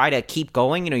just try to keep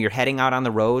going. You're heading out on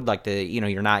the road like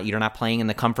you're not playing in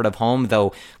the comfort of home,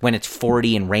 though when it's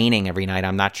 40 and raining every night,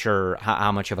 I'm not sure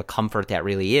how much of a comfort that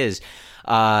really is.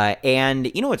 And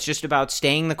it's just about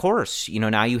staying the course.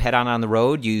 Now you head on the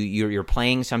road, you're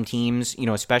playing some teams,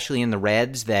 especially in the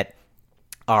Reds that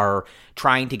are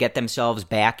trying to get themselves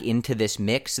back into this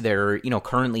mix. They're,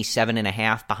 currently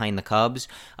 7.5 behind the Cubs.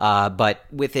 But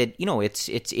with it,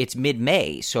 it's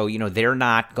mid-May. So, they're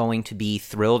not going to be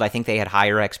thrilled. I think they had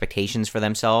higher expectations for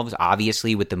themselves,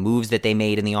 obviously, with the moves that they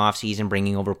made in the offseason,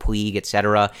 bringing over Puig, et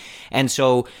cetera. And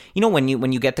so, when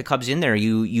you get the Cubs in there,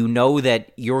 you know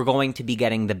that you're going to be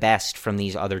getting the best from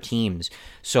these other teams.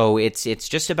 So it's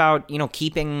just about,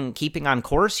 keeping on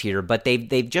course here. But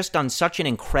they've just done such an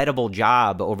incredible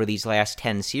job over these last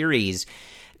 10 series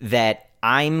that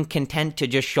I'm content to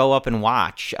just show up and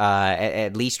watch,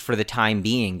 at least for the time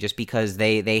being, just because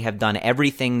they have done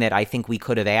everything that I think we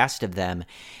could have asked of them.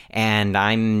 And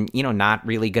I'm, not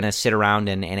really going to sit around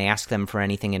and ask them for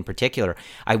anything in particular.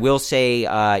 I will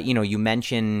say, you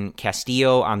mentioned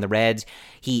Castillo on the Reds.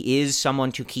 He is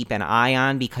someone to keep an eye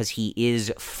on because he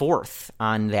is 4th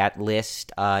on that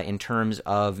list in terms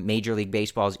of Major League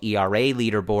Baseball's ERA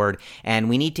leaderboard, and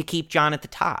we need to keep John at the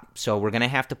top. So we're going to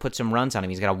have to put some runs on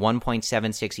him. He's got a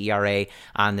 1.76 ERA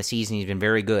on the season. He's been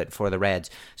very good for the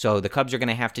Reds. So the Cubs are going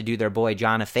to have to do their boy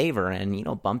John a favor and,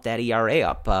 bump that ERA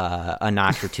up a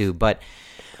notch or two. But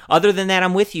other than that,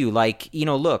 I'm with you. Like,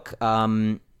 look,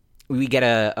 we get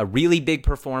a really big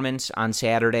performance on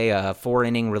Saturday, a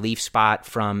 4-inning relief spot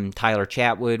from Tyler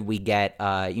Chatwood. We get,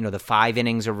 the 5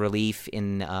 innings of relief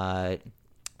in that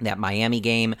Miami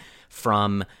game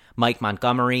from Mike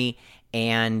Montgomery.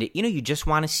 And, you just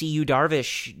want to see Yu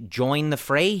Darvish join the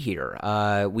fray here.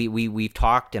 We've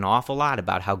talked an awful lot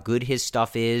about how good his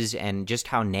stuff is and just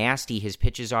how nasty his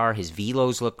pitches are. His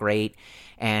velos look great.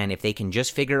 And if they can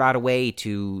just figure out a way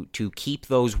to keep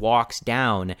those walks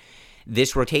down,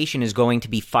 this rotation is going to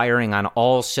be firing on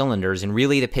all cylinders, and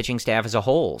really the pitching staff as a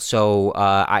whole. So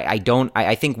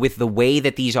I think with the way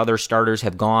that these other starters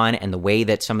have gone and the way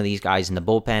that some of these guys in the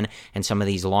bullpen and some of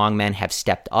these long men have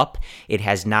stepped up, it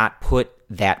has not put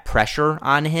that pressure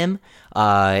on him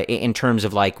in terms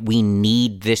of like, we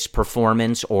need this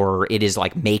performance or it is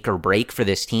like make or break for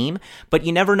this team. But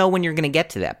you never know when you're going to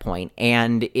get to that point.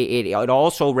 And it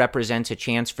also represents a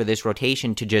chance for this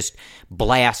rotation to just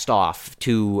blast off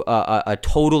to a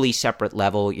totally separate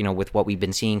level, with what we've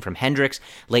been seeing from Hendricks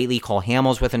lately. Cole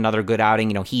Hamels with another good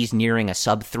outing. He's nearing a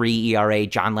sub-3 ERA.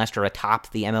 John Lester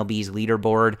atop the MLB's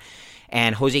leaderboard.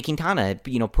 And Jose Quintana,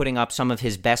 putting up some of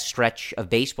his best stretch of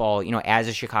baseball, as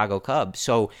a Chicago Cub.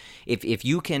 So if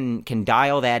you can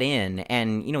dial that in,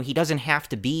 and, he doesn't have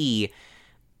to be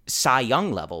Cy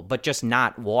Young level, but just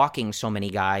not walking so many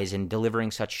guys and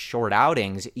delivering such short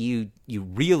outings, you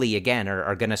really, again,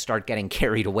 are going to start getting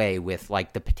carried away with,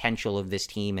 like, the potential of this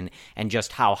team and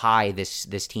just how high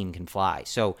this team can fly.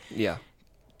 So, yeah.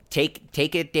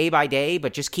 Take it day by day,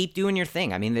 but just keep doing your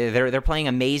thing. I mean, they're playing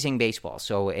amazing baseball.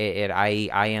 So I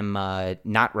am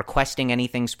not requesting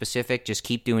anything specific. Just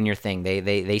keep doing your thing.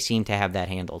 They seem to have that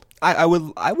handled. I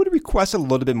would request a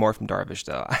little bit more from Darvish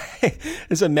though.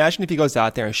 Just imagine if he goes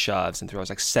out there and shoves and throws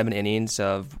like 7 innings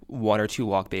of 1 or 2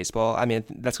 walk baseball. I mean,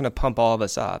 that's going to pump all of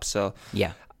us up. So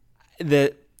yeah,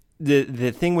 the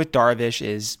thing with Darvish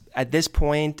is at this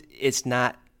point it's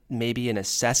not maybe a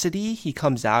necessity. He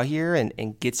comes out here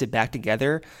and gets it back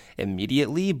together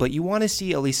immediately, but you want to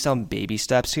see at least some baby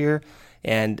steps here.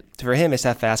 And for him, it's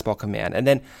that fastball command. And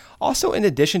then also, in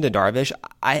addition to Darvish,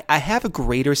 I have a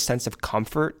greater sense of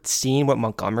comfort seeing what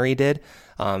Montgomery did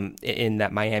in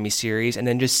that Miami series, and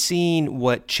then just seeing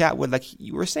what Chatwood, like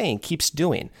you were saying, keeps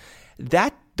doing.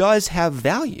 That does have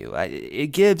value. It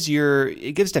gives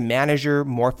the manager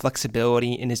more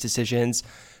flexibility in his decisions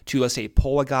to, let's say,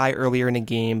 pull a guy earlier in a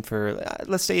game for,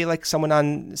 let's say, like someone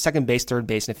on second base, third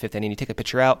base in the fifth inning. You take a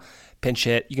pitcher out, pinch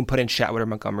hit. You can put in Chatwood or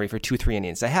Montgomery for 2-3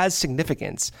 innings. That has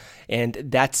significance, and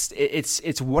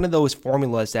it's one of those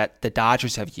formulas that the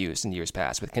Dodgers have used in years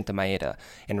past with Kenta Maeda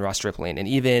and Ross Stripling, and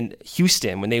even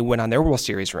Houston when they went on their World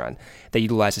Series run. They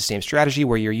utilized the same strategy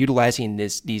where you're utilizing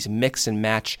these mix and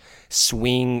match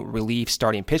swing relief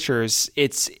starting pitchers.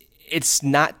 It's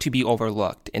not to be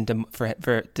overlooked, and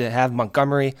to have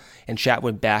Montgomery and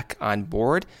Chatwood back on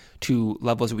board to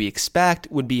levels we expect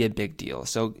would be a big deal.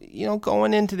 So,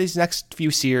 going into these next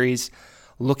few series,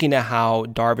 looking at how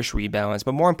Darvish rebounds,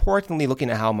 but more importantly, looking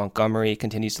at how Montgomery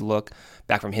continues to look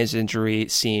back from his injury,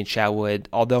 seeing Chatwood,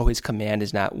 although his command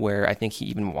is not where I think he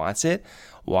even wants it,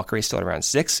 Walker is still at around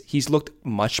 6. He's looked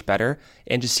much better,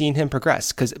 and just seeing him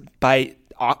progress, because by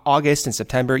August and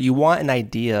September, you want an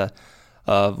idea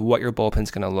of what your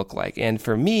bullpen's going to look like. And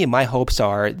for me, my hopes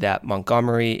are that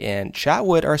Montgomery and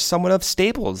Chatwood are somewhat of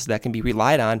staples that can be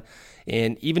relied on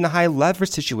in even the high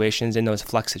leverage situations, in those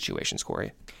flex situations,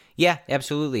 Corey. Yeah,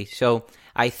 absolutely. So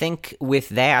I think with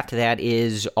that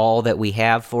is all that we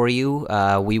have for you.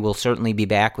 We will certainly be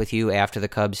back with you after the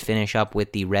Cubs finish up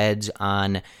with the Reds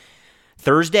on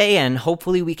Thursday, and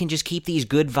hopefully we can just keep these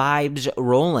good vibes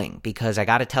rolling, because I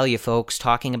got to tell you folks,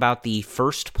 talking about the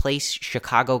first place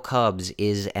Chicago Cubs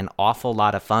is an awful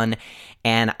lot of fun,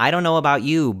 and I don't know about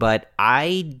you, but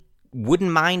I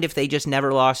wouldn't mind if they just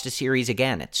never lost a series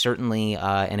again. It's certainly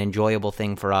an enjoyable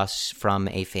thing for us from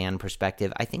a fan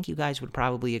perspective. I think you guys would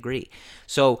probably agree.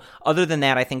 So other than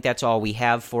that, I think that's all we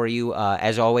have for you.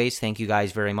 As always, thank you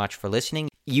guys very much for listening.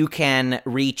 You can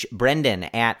reach Brendan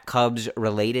at Cubs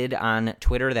Related on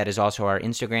Twitter. That is also our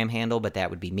Instagram handle, but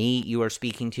that would be me you are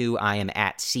speaking to. I am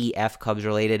at CF Cubs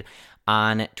Related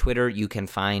on Twitter. You can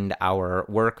find our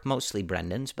work, mostly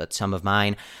Brendan's, but some of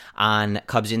mine, on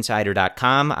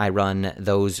CubsInsider.com. I run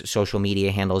those social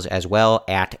media handles as well,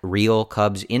 at Real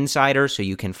Cubs Insider, so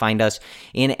you can find us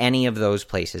in any of those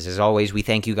places. As always, we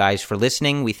thank you guys for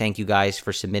listening. We thank you guys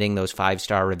for submitting those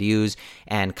 5-star reviews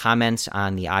and comments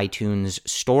on the iTunes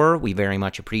store. We very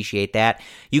much appreciate that.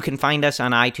 You can find us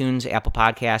on iTunes, Apple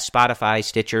Podcasts, Spotify,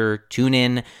 Stitcher,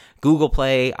 TuneIn, Google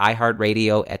Play,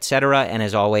 iHeartRadio, etc. And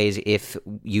as always, if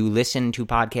you listen to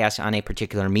podcasts on a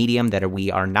particular medium that we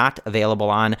are not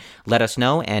available on, let us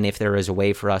know. And if there is a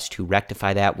way for us to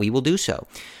rectify that, we will do so.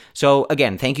 So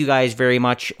again, thank you guys very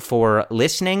much for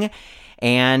listening,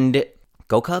 and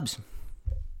go Cubs.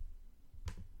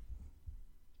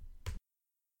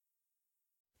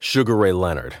 Sugar Ray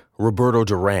Leonard, Roberto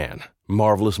Duran,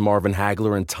 Marvelous Marvin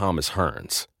Hagler, and Thomas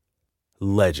Hearns.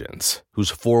 Legends,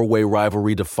 whose four-way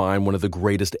rivalry defined one of the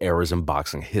greatest eras in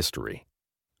boxing history.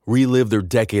 Relive their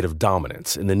decade of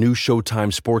dominance in the new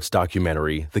Showtime sports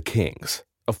documentary, The Kings,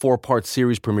 a 4-part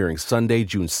series premiering Sunday,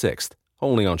 June 6th,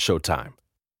 only on Showtime.